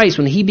Jesus Christ,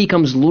 when He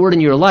becomes Lord in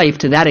your life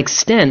to that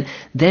extent,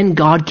 then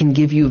God can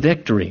give you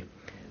victory.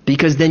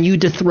 Because then you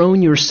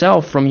dethrone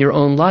yourself from your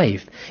own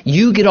life.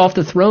 You get off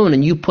the throne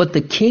and you put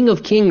the King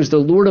of Kings, the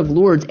Lord of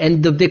Lords,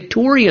 and the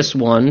victorious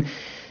one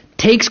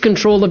takes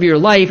control of your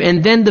life,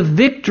 and then the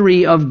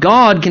victory of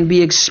God can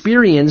be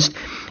experienced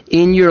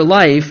in your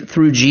life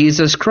through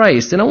Jesus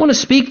Christ. And I want to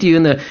speak to you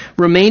in the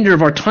remainder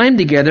of our time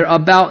together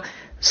about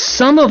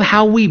some of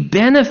how we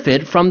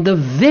benefit from the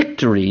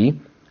victory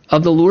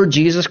of the Lord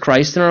Jesus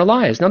Christ in our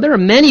lives. Now, there are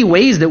many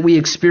ways that we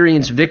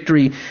experience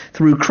victory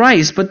through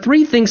Christ, but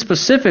three things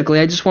specifically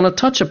I just want to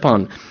touch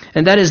upon.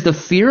 And that is the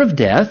fear of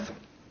death,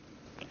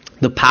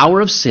 the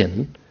power of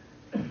sin,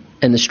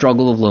 and the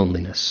struggle of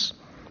loneliness.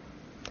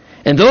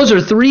 And those are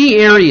three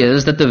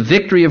areas that the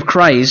victory of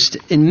Christ,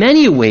 in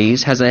many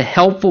ways, has a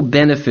helpful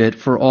benefit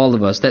for all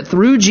of us. That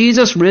through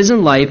Jesus'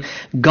 risen life,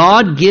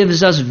 God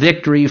gives us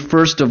victory,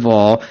 first of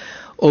all,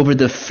 over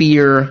the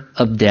fear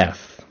of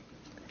death.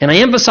 And I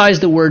emphasize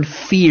the word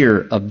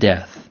fear of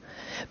death.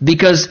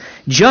 Because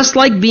just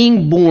like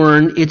being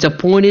born, it's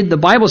appointed, the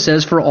Bible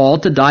says, for all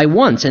to die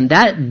once. And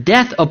that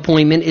death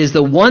appointment is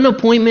the one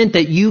appointment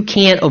that you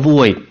can't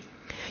avoid.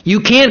 You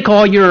can't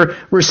call your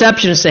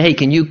receptionist and say, hey,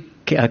 can you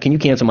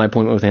cancel my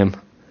appointment with him?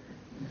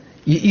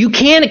 You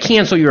can't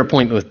cancel your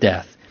appointment with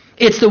death.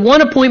 It's the one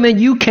appointment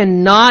you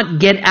cannot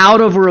get out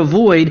of or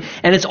avoid,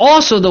 and it's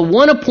also the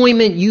one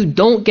appointment you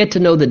don't get to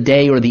know the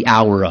day or the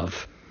hour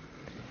of.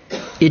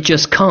 It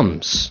just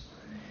comes.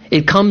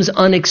 It comes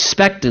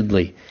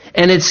unexpectedly.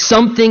 And it's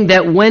something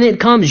that when it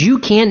comes, you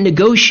can't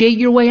negotiate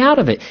your way out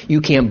of it. You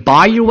can't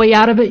buy your way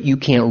out of it. You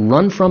can't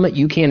run from it.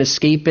 You can't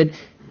escape it.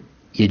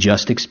 You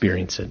just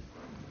experience it.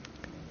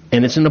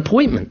 And it's an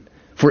appointment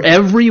for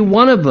every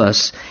one of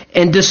us.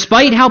 And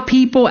despite how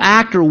people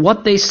act or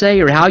what they say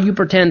or how you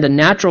pretend, the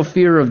natural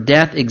fear of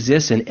death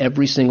exists in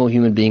every single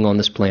human being on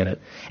this planet.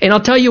 And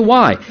I'll tell you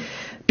why.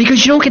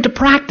 Because you don't get to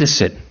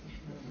practice it.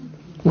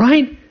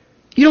 Right?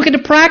 You don't get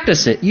to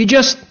practice it. You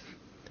just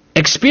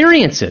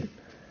experience it.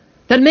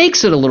 That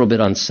makes it a little bit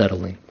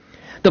unsettling.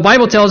 The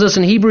Bible tells us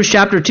in Hebrews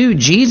chapter 2,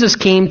 Jesus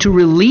came to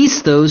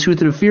release those who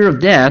through fear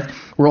of death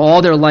were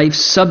all their life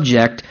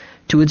subject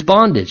to its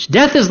bondage.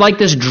 Death is like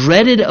this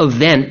dreaded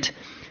event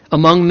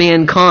among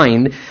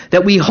mankind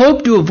that we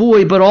hope to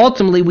avoid, but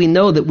ultimately we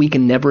know that we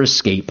can never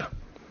escape.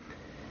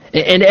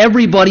 And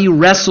everybody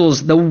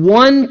wrestles. The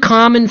one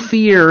common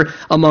fear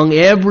among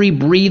every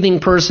breathing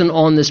person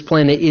on this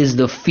planet is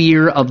the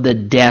fear of the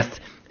death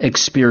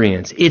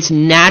experience. It's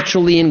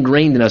naturally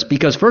ingrained in us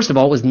because, first of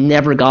all, it was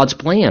never God's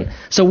plan.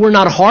 So we're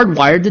not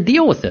hardwired to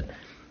deal with it.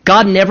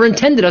 God never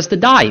intended us to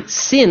die.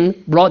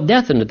 Sin brought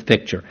death into the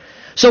picture.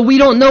 So we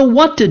don't know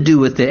what to do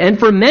with it. And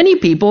for many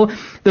people,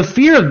 the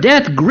fear of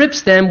death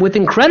grips them with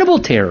incredible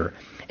terror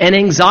and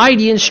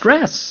anxiety and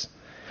stress.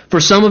 For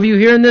some of you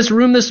here in this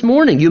room this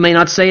morning, you may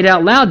not say it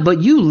out loud,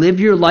 but you live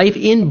your life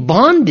in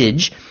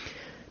bondage,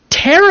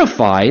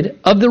 terrified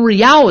of the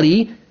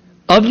reality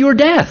of your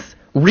death,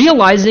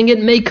 realizing it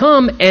may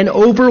come and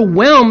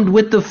overwhelmed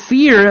with the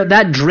fear of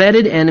that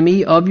dreaded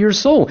enemy of your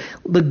soul.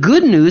 The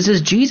good news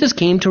is Jesus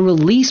came to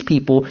release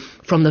people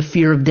from the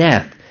fear of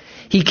death.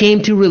 He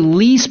came to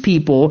release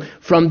people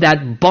from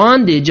that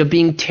bondage of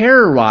being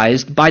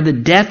terrorized by the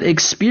death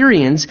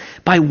experience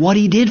by what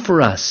he did for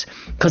us.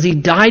 Because he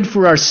died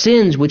for our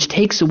sins, which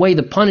takes away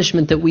the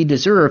punishment that we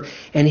deserve,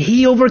 and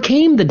he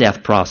overcame the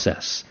death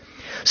process.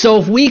 So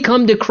if we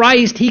come to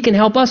Christ, he can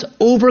help us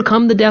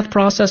overcome the death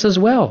process as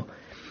well.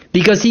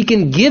 Because he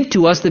can give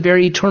to us the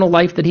very eternal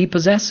life that he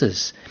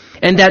possesses.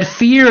 And that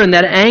fear and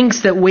that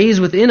angst that weighs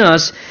within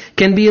us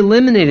can be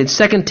eliminated.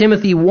 2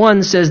 Timothy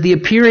 1 says, the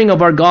appearing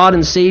of our God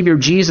and Savior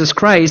Jesus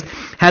Christ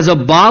has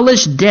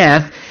abolished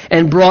death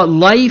and brought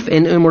life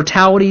and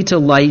immortality to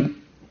light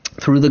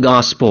through the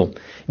gospel.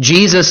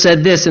 Jesus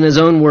said this in his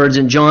own words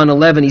in John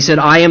 11. He said,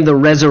 I am the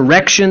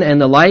resurrection and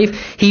the life.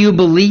 He who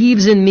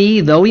believes in me,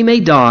 though he may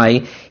die,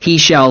 he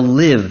shall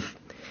live.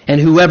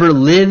 And whoever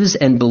lives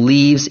and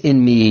believes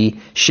in me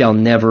shall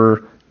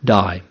never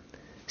die.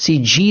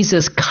 See,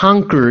 Jesus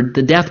conquered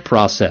the death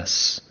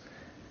process.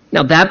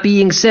 Now, that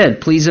being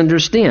said, please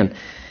understand,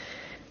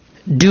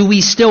 do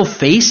we still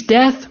face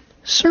death?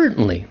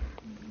 Certainly.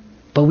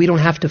 But we don't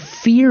have to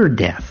fear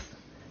death.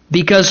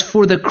 Because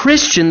for the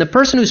Christian, the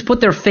person who's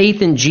put their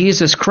faith in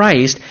Jesus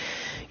Christ,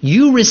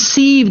 you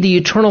receive the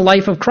eternal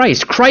life of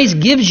Christ. Christ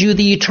gives you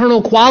the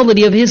eternal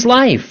quality of his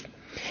life.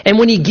 And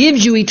when he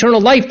gives you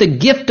eternal life, the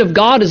gift of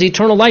God is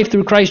eternal life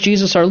through Christ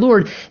Jesus our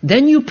Lord,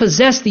 then you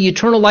possess the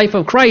eternal life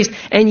of Christ.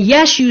 And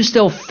yes, you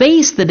still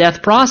face the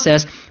death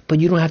process, but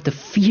you don't have to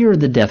fear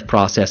the death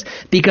process,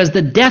 because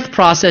the death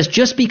process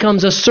just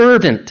becomes a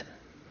servant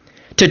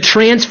to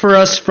transfer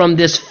us from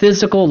this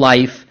physical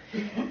life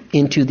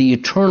into the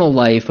eternal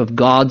life of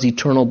God's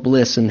eternal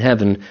bliss in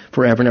heaven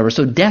forever and ever.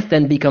 So death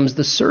then becomes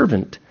the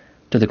servant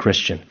to the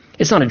Christian.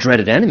 It's not a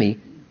dreaded enemy.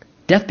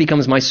 Death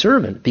becomes my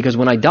servant, because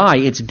when I die,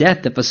 it's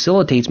death that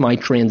facilitates my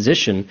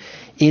transition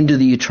into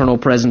the eternal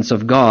presence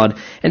of God.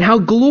 And how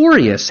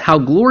glorious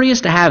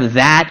to have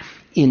that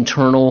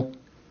internal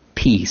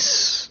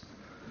peace.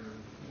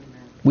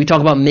 We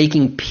talk about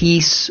making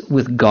peace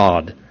with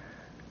God.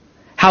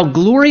 How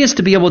glorious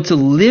to be able to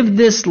live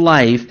this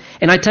life.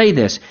 And I tell you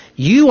this,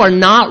 you are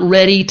not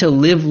ready to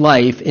live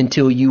life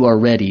until you are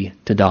ready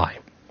to die.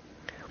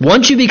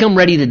 Once you become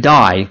ready to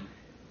die,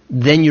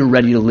 then you're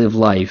ready to live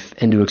life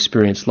and to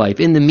experience life.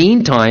 In the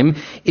meantime,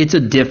 it's a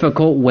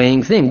difficult,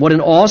 weighing thing. What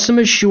an awesome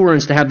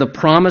assurance to have the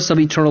promise of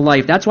eternal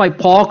life. That's why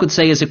Paul could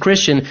say as a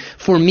Christian,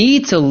 for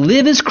me to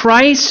live is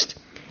Christ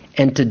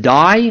and to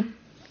die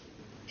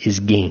is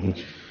gain.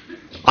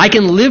 I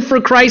can live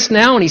for Christ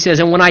now, and he says,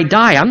 and when I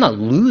die, I'm not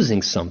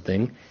losing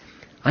something.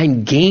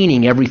 I'm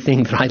gaining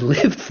everything that I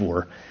lived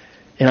for.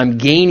 And I'm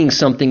gaining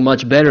something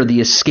much better, the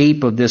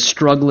escape of this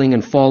struggling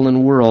and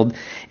fallen world.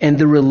 And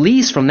the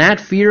release from that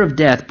fear of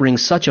death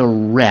brings such a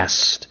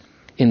rest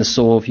in the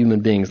soul of human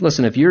beings.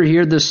 Listen, if you're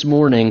here this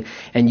morning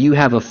and you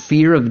have a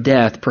fear of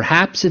death,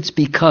 perhaps it's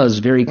because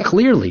very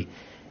clearly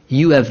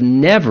you have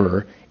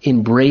never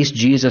embraced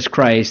Jesus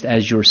Christ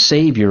as your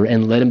Savior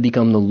and let Him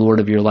become the Lord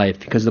of your life.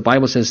 Because the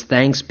Bible says,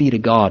 thanks be to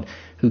God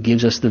who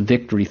gives us the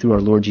victory through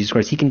our Lord Jesus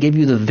Christ. He can give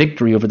you the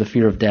victory over the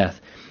fear of death.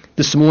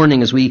 This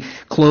morning, as we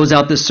close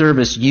out this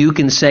service, you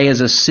can say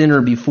as a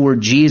sinner before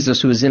Jesus,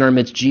 who is in our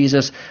midst,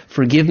 Jesus,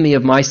 forgive me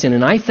of my sin.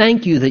 And I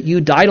thank you that you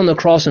died on the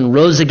cross and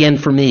rose again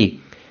for me.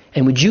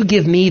 And would you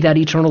give me that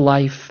eternal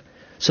life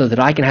so that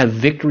I can have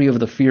victory over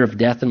the fear of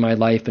death in my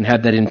life and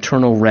have that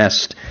internal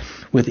rest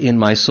within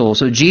my soul?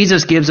 So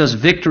Jesus gives us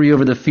victory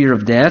over the fear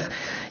of death.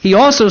 He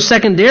also,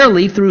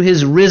 secondarily, through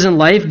His risen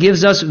life,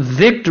 gives us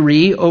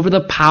victory over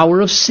the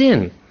power of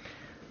sin.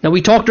 Now,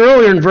 we talked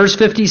earlier in verse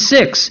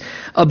 56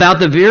 about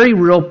the very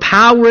real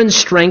power and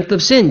strength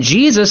of sin.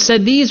 Jesus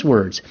said these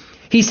words.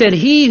 He said,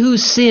 he who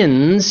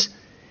sins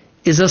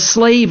is a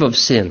slave of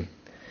sin.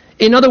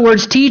 In other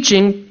words,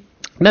 teaching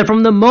that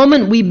from the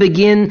moment we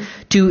begin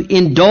to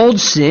indulge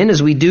sin,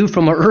 as we do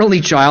from an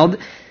early child,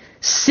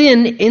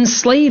 sin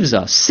enslaves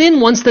us. Sin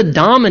wants to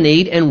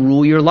dominate and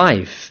rule your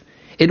life.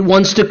 It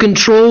wants to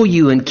control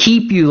you and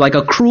keep you like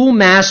a cruel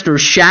master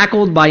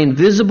shackled by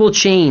invisible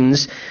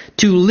chains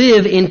to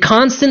live in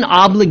constant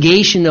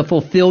obligation to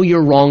fulfill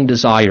your wrong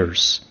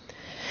desires.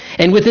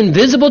 And with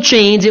invisible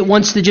chains, it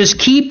wants to just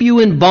keep you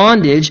in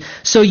bondage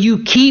so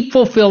you keep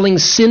fulfilling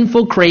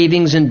sinful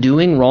cravings and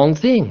doing wrong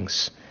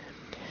things.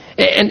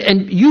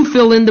 And you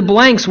fill in the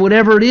blanks,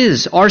 whatever it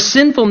is. Our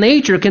sinful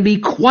nature can be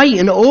quite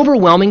an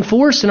overwhelming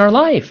force in our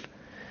life.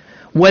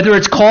 Whether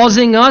it's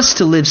causing us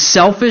to live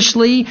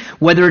selfishly,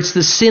 whether it's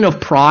the sin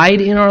of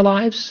pride in our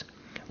lives,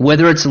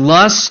 whether it's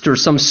lust or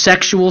some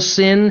sexual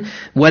sin,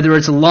 whether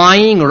it's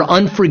lying or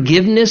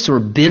unforgiveness or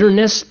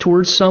bitterness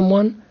towards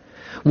someone,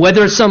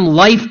 whether it's some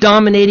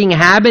life-dominating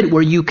habit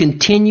where you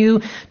continue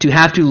to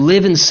have to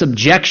live in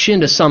subjection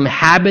to some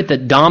habit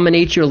that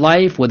dominates your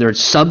life, whether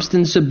it's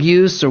substance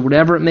abuse or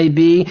whatever it may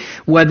be,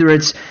 whether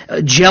it's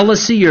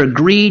jealousy or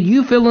greed,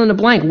 you fill in the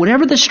blank.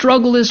 Whatever the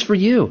struggle is for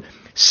you,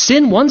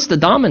 sin wants to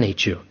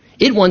dominate you.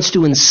 It wants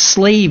to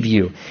enslave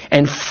you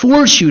and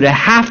force you to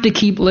have to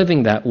keep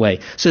living that way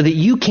so that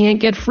you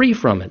can't get free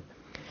from it.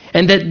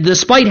 And that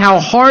despite how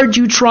hard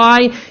you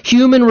try,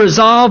 human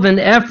resolve and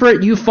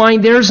effort, you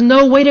find there's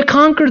no way to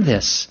conquer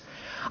this.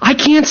 I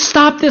can't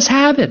stop this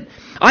habit.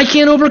 I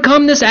can't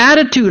overcome this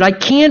attitude. I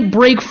can't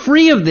break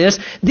free of this.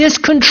 This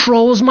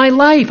controls my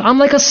life. I'm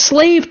like a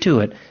slave to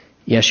it.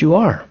 Yes, you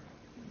are.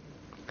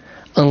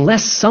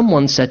 Unless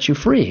someone sets you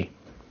free.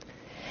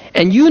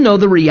 And you know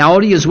the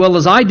reality as well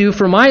as I do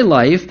for my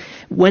life.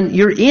 When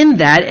you're in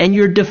that and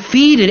you're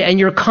defeated and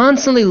you're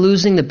constantly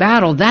losing the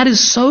battle, that is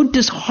so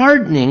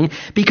disheartening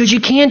because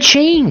you can't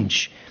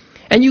change.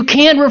 And you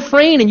can't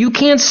refrain and you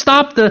can't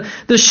stop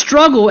the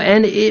struggle,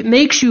 and it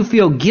makes you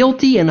feel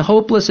guilty and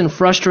hopeless and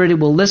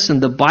frustrated. Well, listen,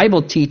 the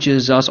Bible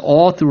teaches us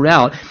all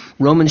throughout,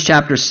 Romans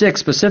chapter 6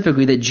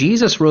 specifically, that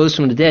Jesus rose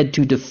from the dead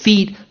to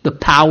defeat the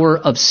power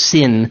of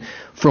sin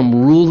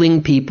from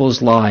ruling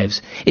people's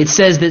lives. It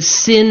says that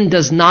sin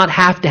does not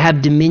have to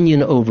have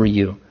dominion over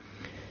you.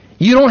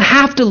 You don't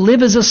have to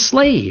live as a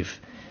slave.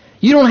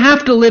 You don't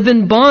have to live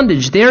in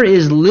bondage. There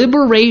is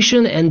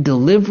liberation and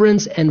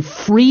deliverance and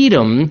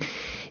freedom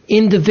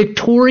in the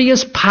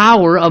victorious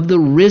power of the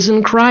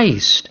risen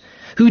Christ,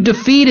 who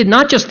defeated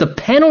not just the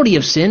penalty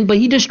of sin, but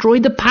He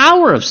destroyed the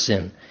power of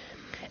sin.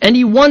 And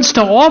He wants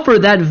to offer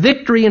that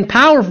victory and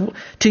power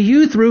to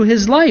you through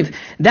His life.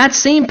 That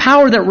same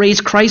power that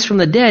raised Christ from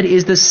the dead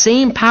is the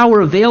same power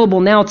available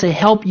now to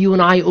help you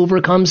and I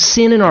overcome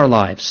sin in our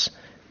lives.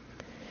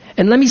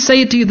 And let me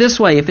say it to you this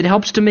way, if it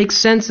helps to make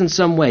sense in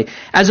some way.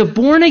 As a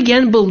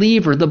born-again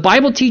believer, the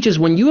Bible teaches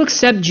when you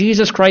accept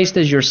Jesus Christ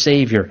as your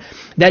Savior,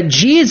 that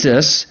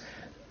Jesus,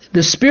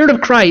 the Spirit of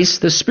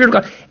Christ, the Spirit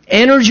of God,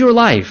 enters your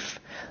life.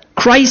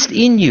 Christ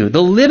in you,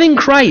 the living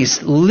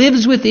Christ,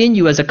 lives within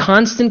you as a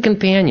constant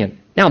companion.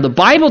 Now, the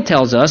Bible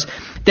tells us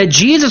that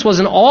Jesus was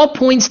in all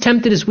points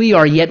tempted as we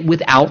are, yet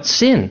without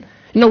sin.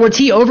 In other words,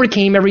 He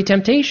overcame every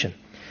temptation.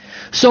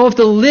 So if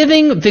the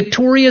living,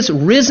 victorious,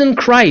 risen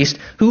Christ,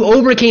 who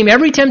overcame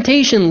every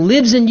temptation,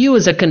 lives in you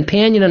as a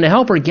companion and a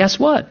helper, guess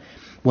what?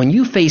 When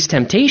you face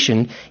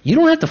temptation, you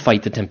don't have to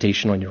fight the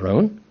temptation on your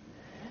own.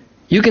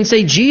 You can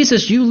say,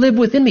 Jesus, you live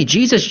within me.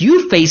 Jesus,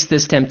 you faced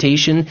this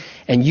temptation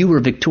and you were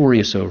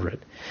victorious over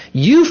it.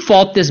 You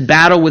fought this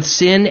battle with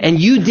sin and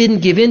you didn't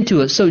give in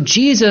to it. So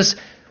Jesus,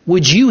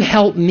 would you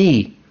help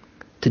me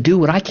to do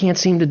what I can't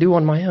seem to do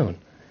on my own?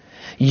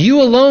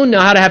 You alone know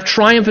how to have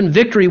triumph and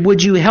victory.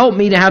 Would you help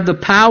me to have the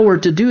power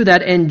to do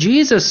that? And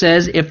Jesus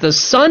says, if the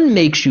Son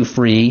makes you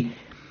free,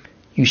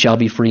 you shall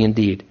be free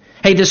indeed.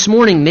 Hey, this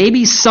morning,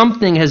 maybe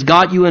something has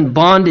got you in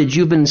bondage.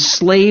 You've been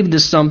enslaved to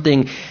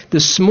something.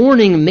 This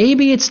morning,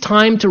 maybe it's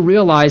time to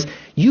realize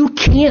you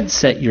can't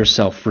set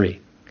yourself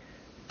free.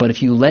 But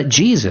if you let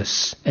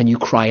Jesus and you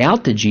cry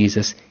out to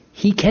Jesus,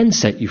 He can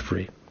set you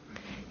free.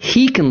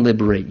 He can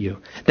liberate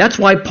you. That's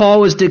why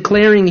Paul is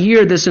declaring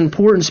here this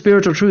important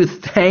spiritual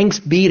truth. Thanks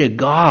be to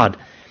God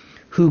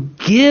who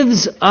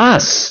gives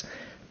us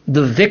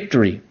the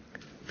victory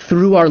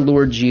through our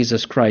Lord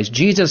Jesus Christ.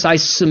 Jesus, I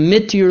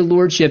submit to your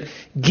lordship.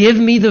 Give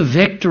me the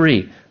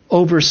victory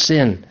over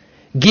sin.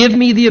 Give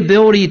me the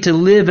ability to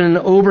live in an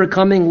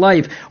overcoming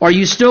life. Are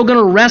you still going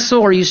to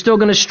wrestle? Are you still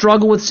going to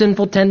struggle with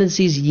sinful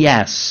tendencies?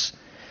 Yes.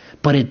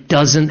 But it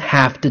doesn't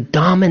have to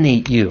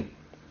dominate you.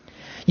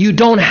 You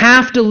don't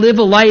have to live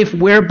a life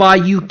whereby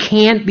you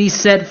can't be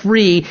set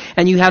free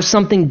and you have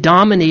something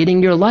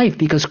dominating your life,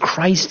 because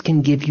Christ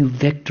can give you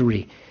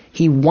victory.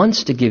 He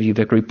wants to give you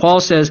victory.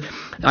 Paul says,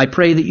 I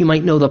pray that you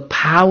might know the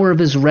power of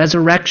his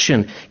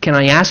resurrection. Can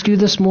I ask you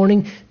this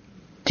morning,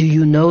 do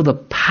you know the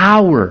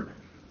power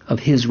of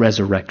his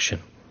resurrection?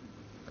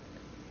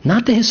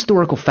 Not the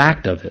historical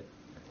fact of it.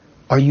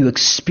 Are you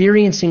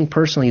experiencing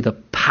personally the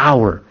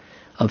power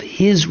of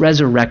his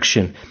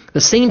resurrection?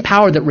 The same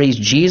power that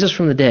raised Jesus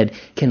from the dead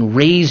can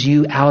raise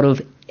you out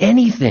of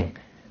anything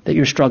that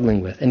you're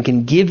struggling with and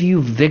can give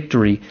you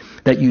victory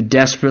that you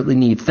desperately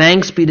need.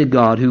 Thanks be to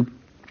God who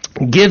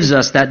gives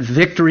us that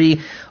victory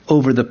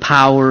over the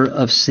power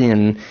of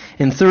sin.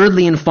 And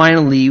thirdly and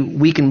finally,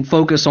 we can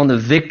focus on the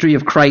victory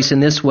of Christ in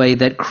this way,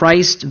 that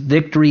Christ's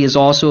victory is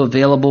also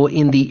available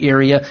in the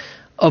area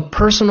of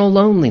personal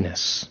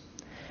loneliness.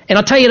 And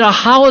I'll tell you, the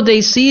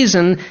holiday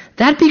season,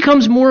 that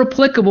becomes more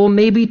applicable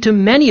maybe to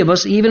many of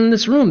us even in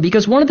this room,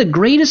 because one of the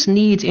greatest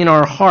needs in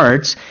our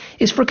hearts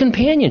is for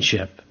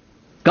companionship.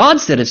 God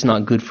said it's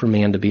not good for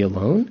man to be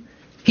alone.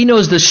 He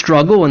knows the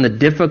struggle and the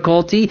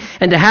difficulty,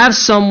 and to have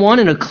someone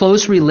in a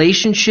close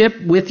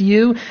relationship with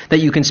you that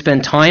you can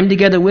spend time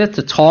together with,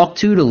 to talk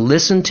to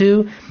listen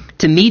to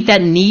meet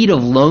that need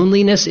of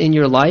loneliness in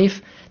your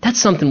life,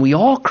 that's something we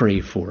all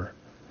crave for.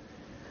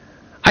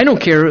 I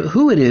don't care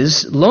who it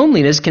is,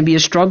 loneliness can be a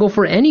struggle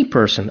for any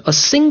person. A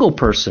single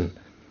person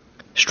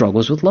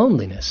struggles with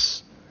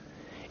loneliness.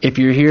 If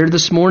you're here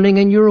this morning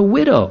and you're a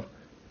widow,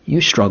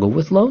 you struggle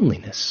with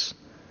loneliness.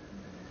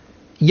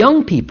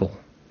 Young people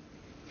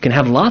can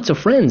have lots of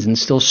friends and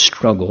still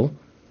struggle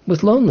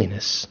with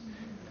loneliness.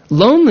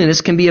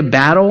 Loneliness can be a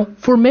battle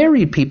for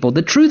married people.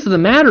 The truth of the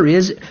matter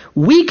is,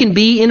 we can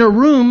be in a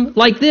room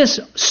like this,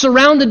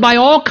 surrounded by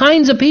all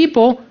kinds of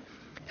people,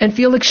 and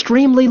feel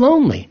extremely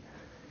lonely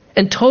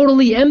and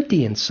totally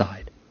empty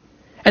inside.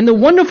 And the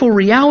wonderful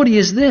reality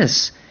is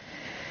this: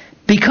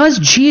 because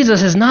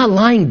Jesus is not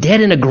lying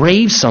dead in a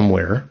grave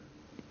somewhere,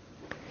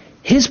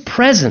 his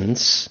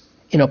presence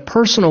in a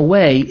personal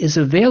way is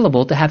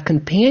available to have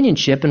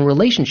companionship and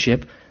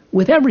relationship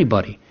with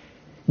everybody.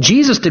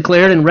 Jesus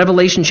declared in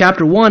Revelation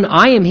chapter 1,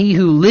 I am he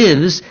who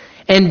lives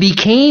and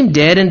became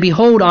dead, and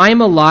behold, I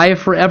am alive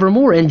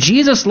forevermore. And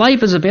Jesus'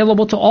 life is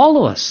available to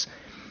all of us.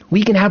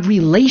 We can have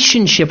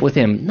relationship with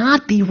him,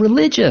 not be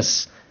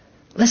religious.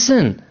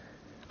 Listen,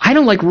 I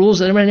don't like rules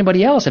than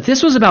anybody else. If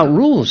this was about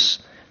rules,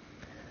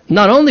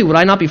 not only would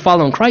I not be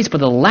following Christ, but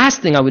the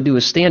last thing I would do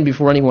is stand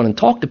before anyone and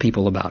talk to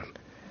people about him.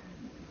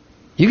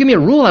 You give me a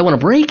rule, I want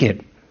to break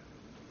it.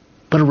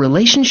 But a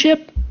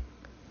relationship,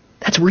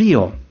 that's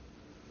real,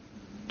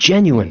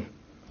 genuine.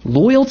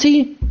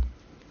 Loyalty,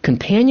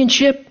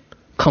 companionship,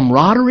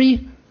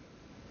 camaraderie,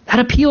 that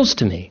appeals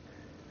to me.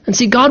 And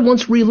see, God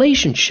wants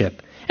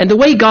relationship. And the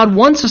way God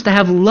wants us to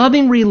have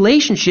loving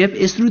relationship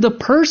is through the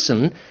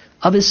person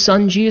of his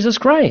Son, Jesus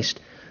Christ,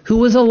 who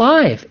was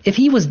alive. If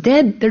he was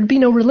dead, there'd be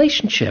no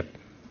relationship.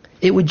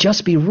 It would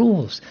just be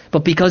rules.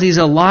 But because he's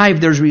alive,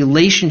 there's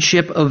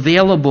relationship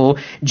available.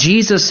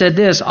 Jesus said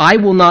this, I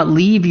will not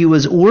leave you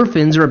as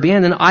orphans or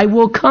abandoned. I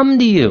will come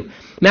to you.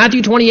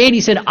 Matthew 28, he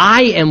said,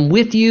 I am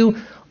with you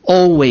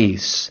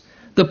always.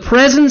 The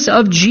presence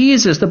of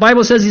Jesus. The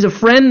Bible says he's a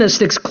friend that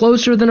sticks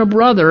closer than a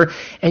brother.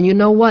 And you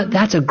know what?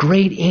 That's a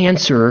great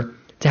answer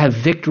to have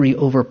victory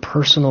over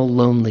personal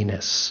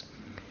loneliness.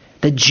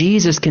 That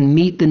Jesus can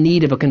meet the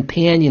need of a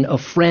companion, a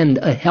friend,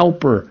 a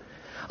helper,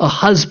 a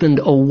husband,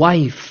 a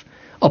wife,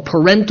 a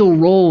parental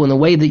role in a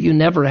way that you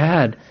never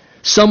had.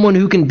 Someone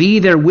who can be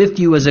there with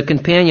you as a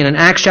companion. In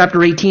Acts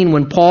chapter 18,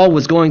 when Paul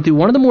was going through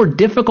one of the more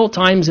difficult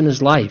times in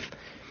his life,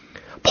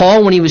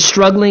 Paul, when he was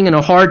struggling in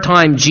a hard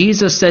time,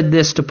 Jesus said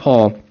this to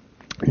Paul,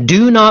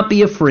 do not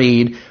be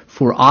afraid,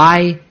 for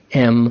I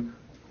am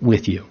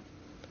with you.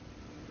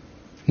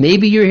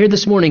 Maybe you're here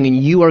this morning and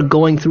you are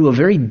going through a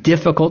very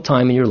difficult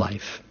time in your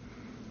life.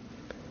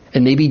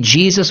 And maybe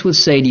Jesus would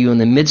say to you in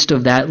the midst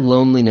of that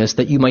loneliness,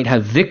 that you might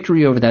have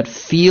victory over that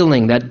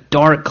feeling, that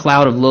dark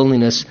cloud of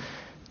loneliness.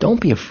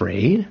 Don't be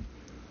afraid.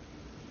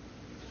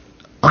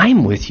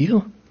 I'm with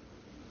you.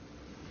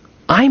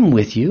 I'm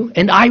with you,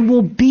 and I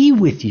will be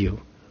with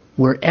you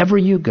wherever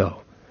you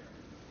go.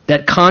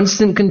 That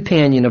constant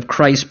companion of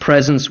Christ's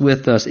presence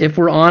with us. If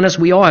we're honest,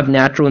 we all have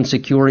natural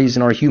insecurities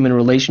in our human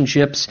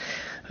relationships.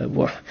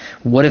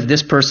 What if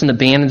this person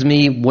abandons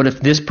me? What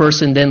if this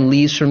person then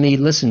leaves from me?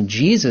 Listen,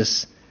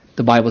 Jesus,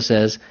 the Bible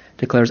says,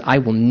 declares, I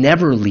will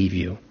never leave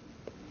you,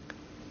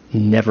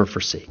 never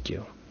forsake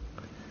you.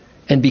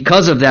 And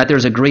because of that,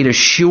 there's a great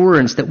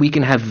assurance that we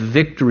can have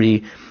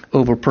victory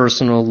over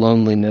personal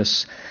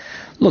loneliness.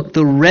 Look,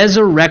 the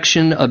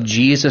resurrection of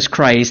Jesus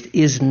Christ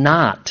it's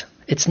not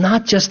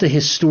just a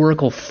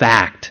historical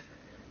fact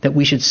that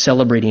we should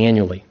celebrate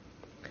annually.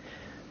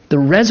 The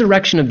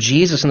resurrection of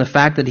Jesus and the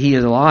fact that he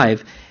is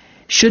alive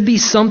should be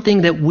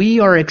something that we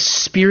are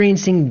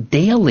experiencing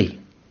daily,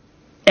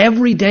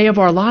 every day of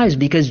our lives,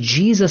 because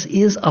Jesus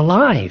is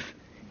alive.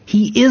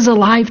 He is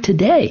alive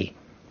today.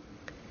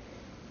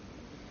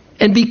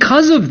 And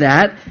because of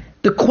that,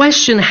 the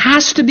question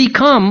has to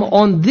become,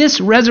 on this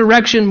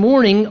resurrection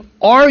morning,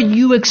 are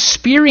you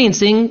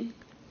experiencing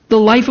the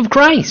life of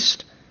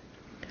Christ?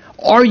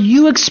 Are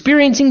you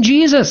experiencing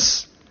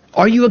Jesus?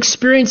 Are you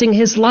experiencing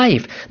his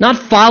life? Not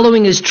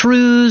following his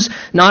truths,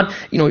 not,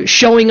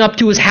 showing up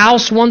to his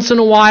house once in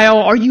a while.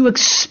 Are you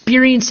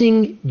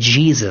experiencing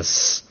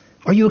Jesus?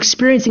 Are you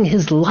experiencing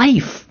his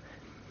life?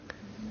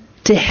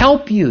 To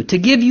help you, to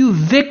give you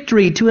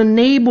victory, to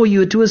enable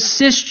you, to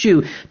assist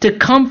you, to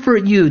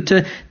comfort you,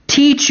 to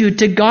teach you,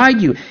 to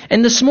guide you.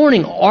 And this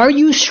morning, are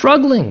you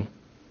struggling,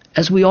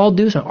 as we all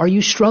do? Are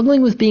you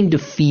struggling with being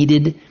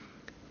defeated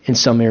in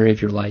some area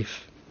of your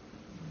life?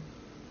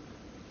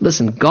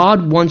 Listen,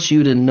 God wants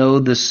you to know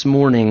this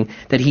morning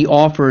that he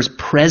offers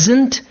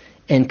present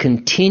and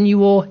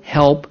continual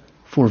help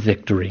for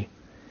victory.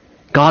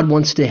 God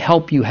wants to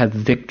help you have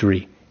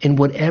victory in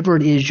whatever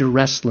it is you're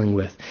wrestling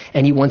with.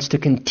 And he wants to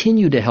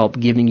continue to help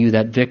giving you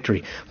that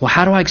victory. Well,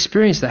 how do I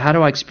experience that? How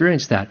do I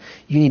experience that?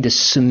 You need to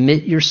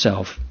submit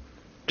yourself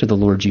to the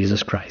Lord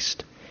Jesus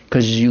Christ.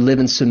 Because as you live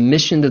in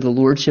submission to the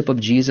Lordship of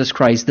Jesus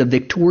Christ, the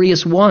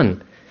victorious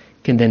one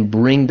can then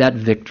bring that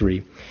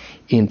victory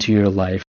into your life.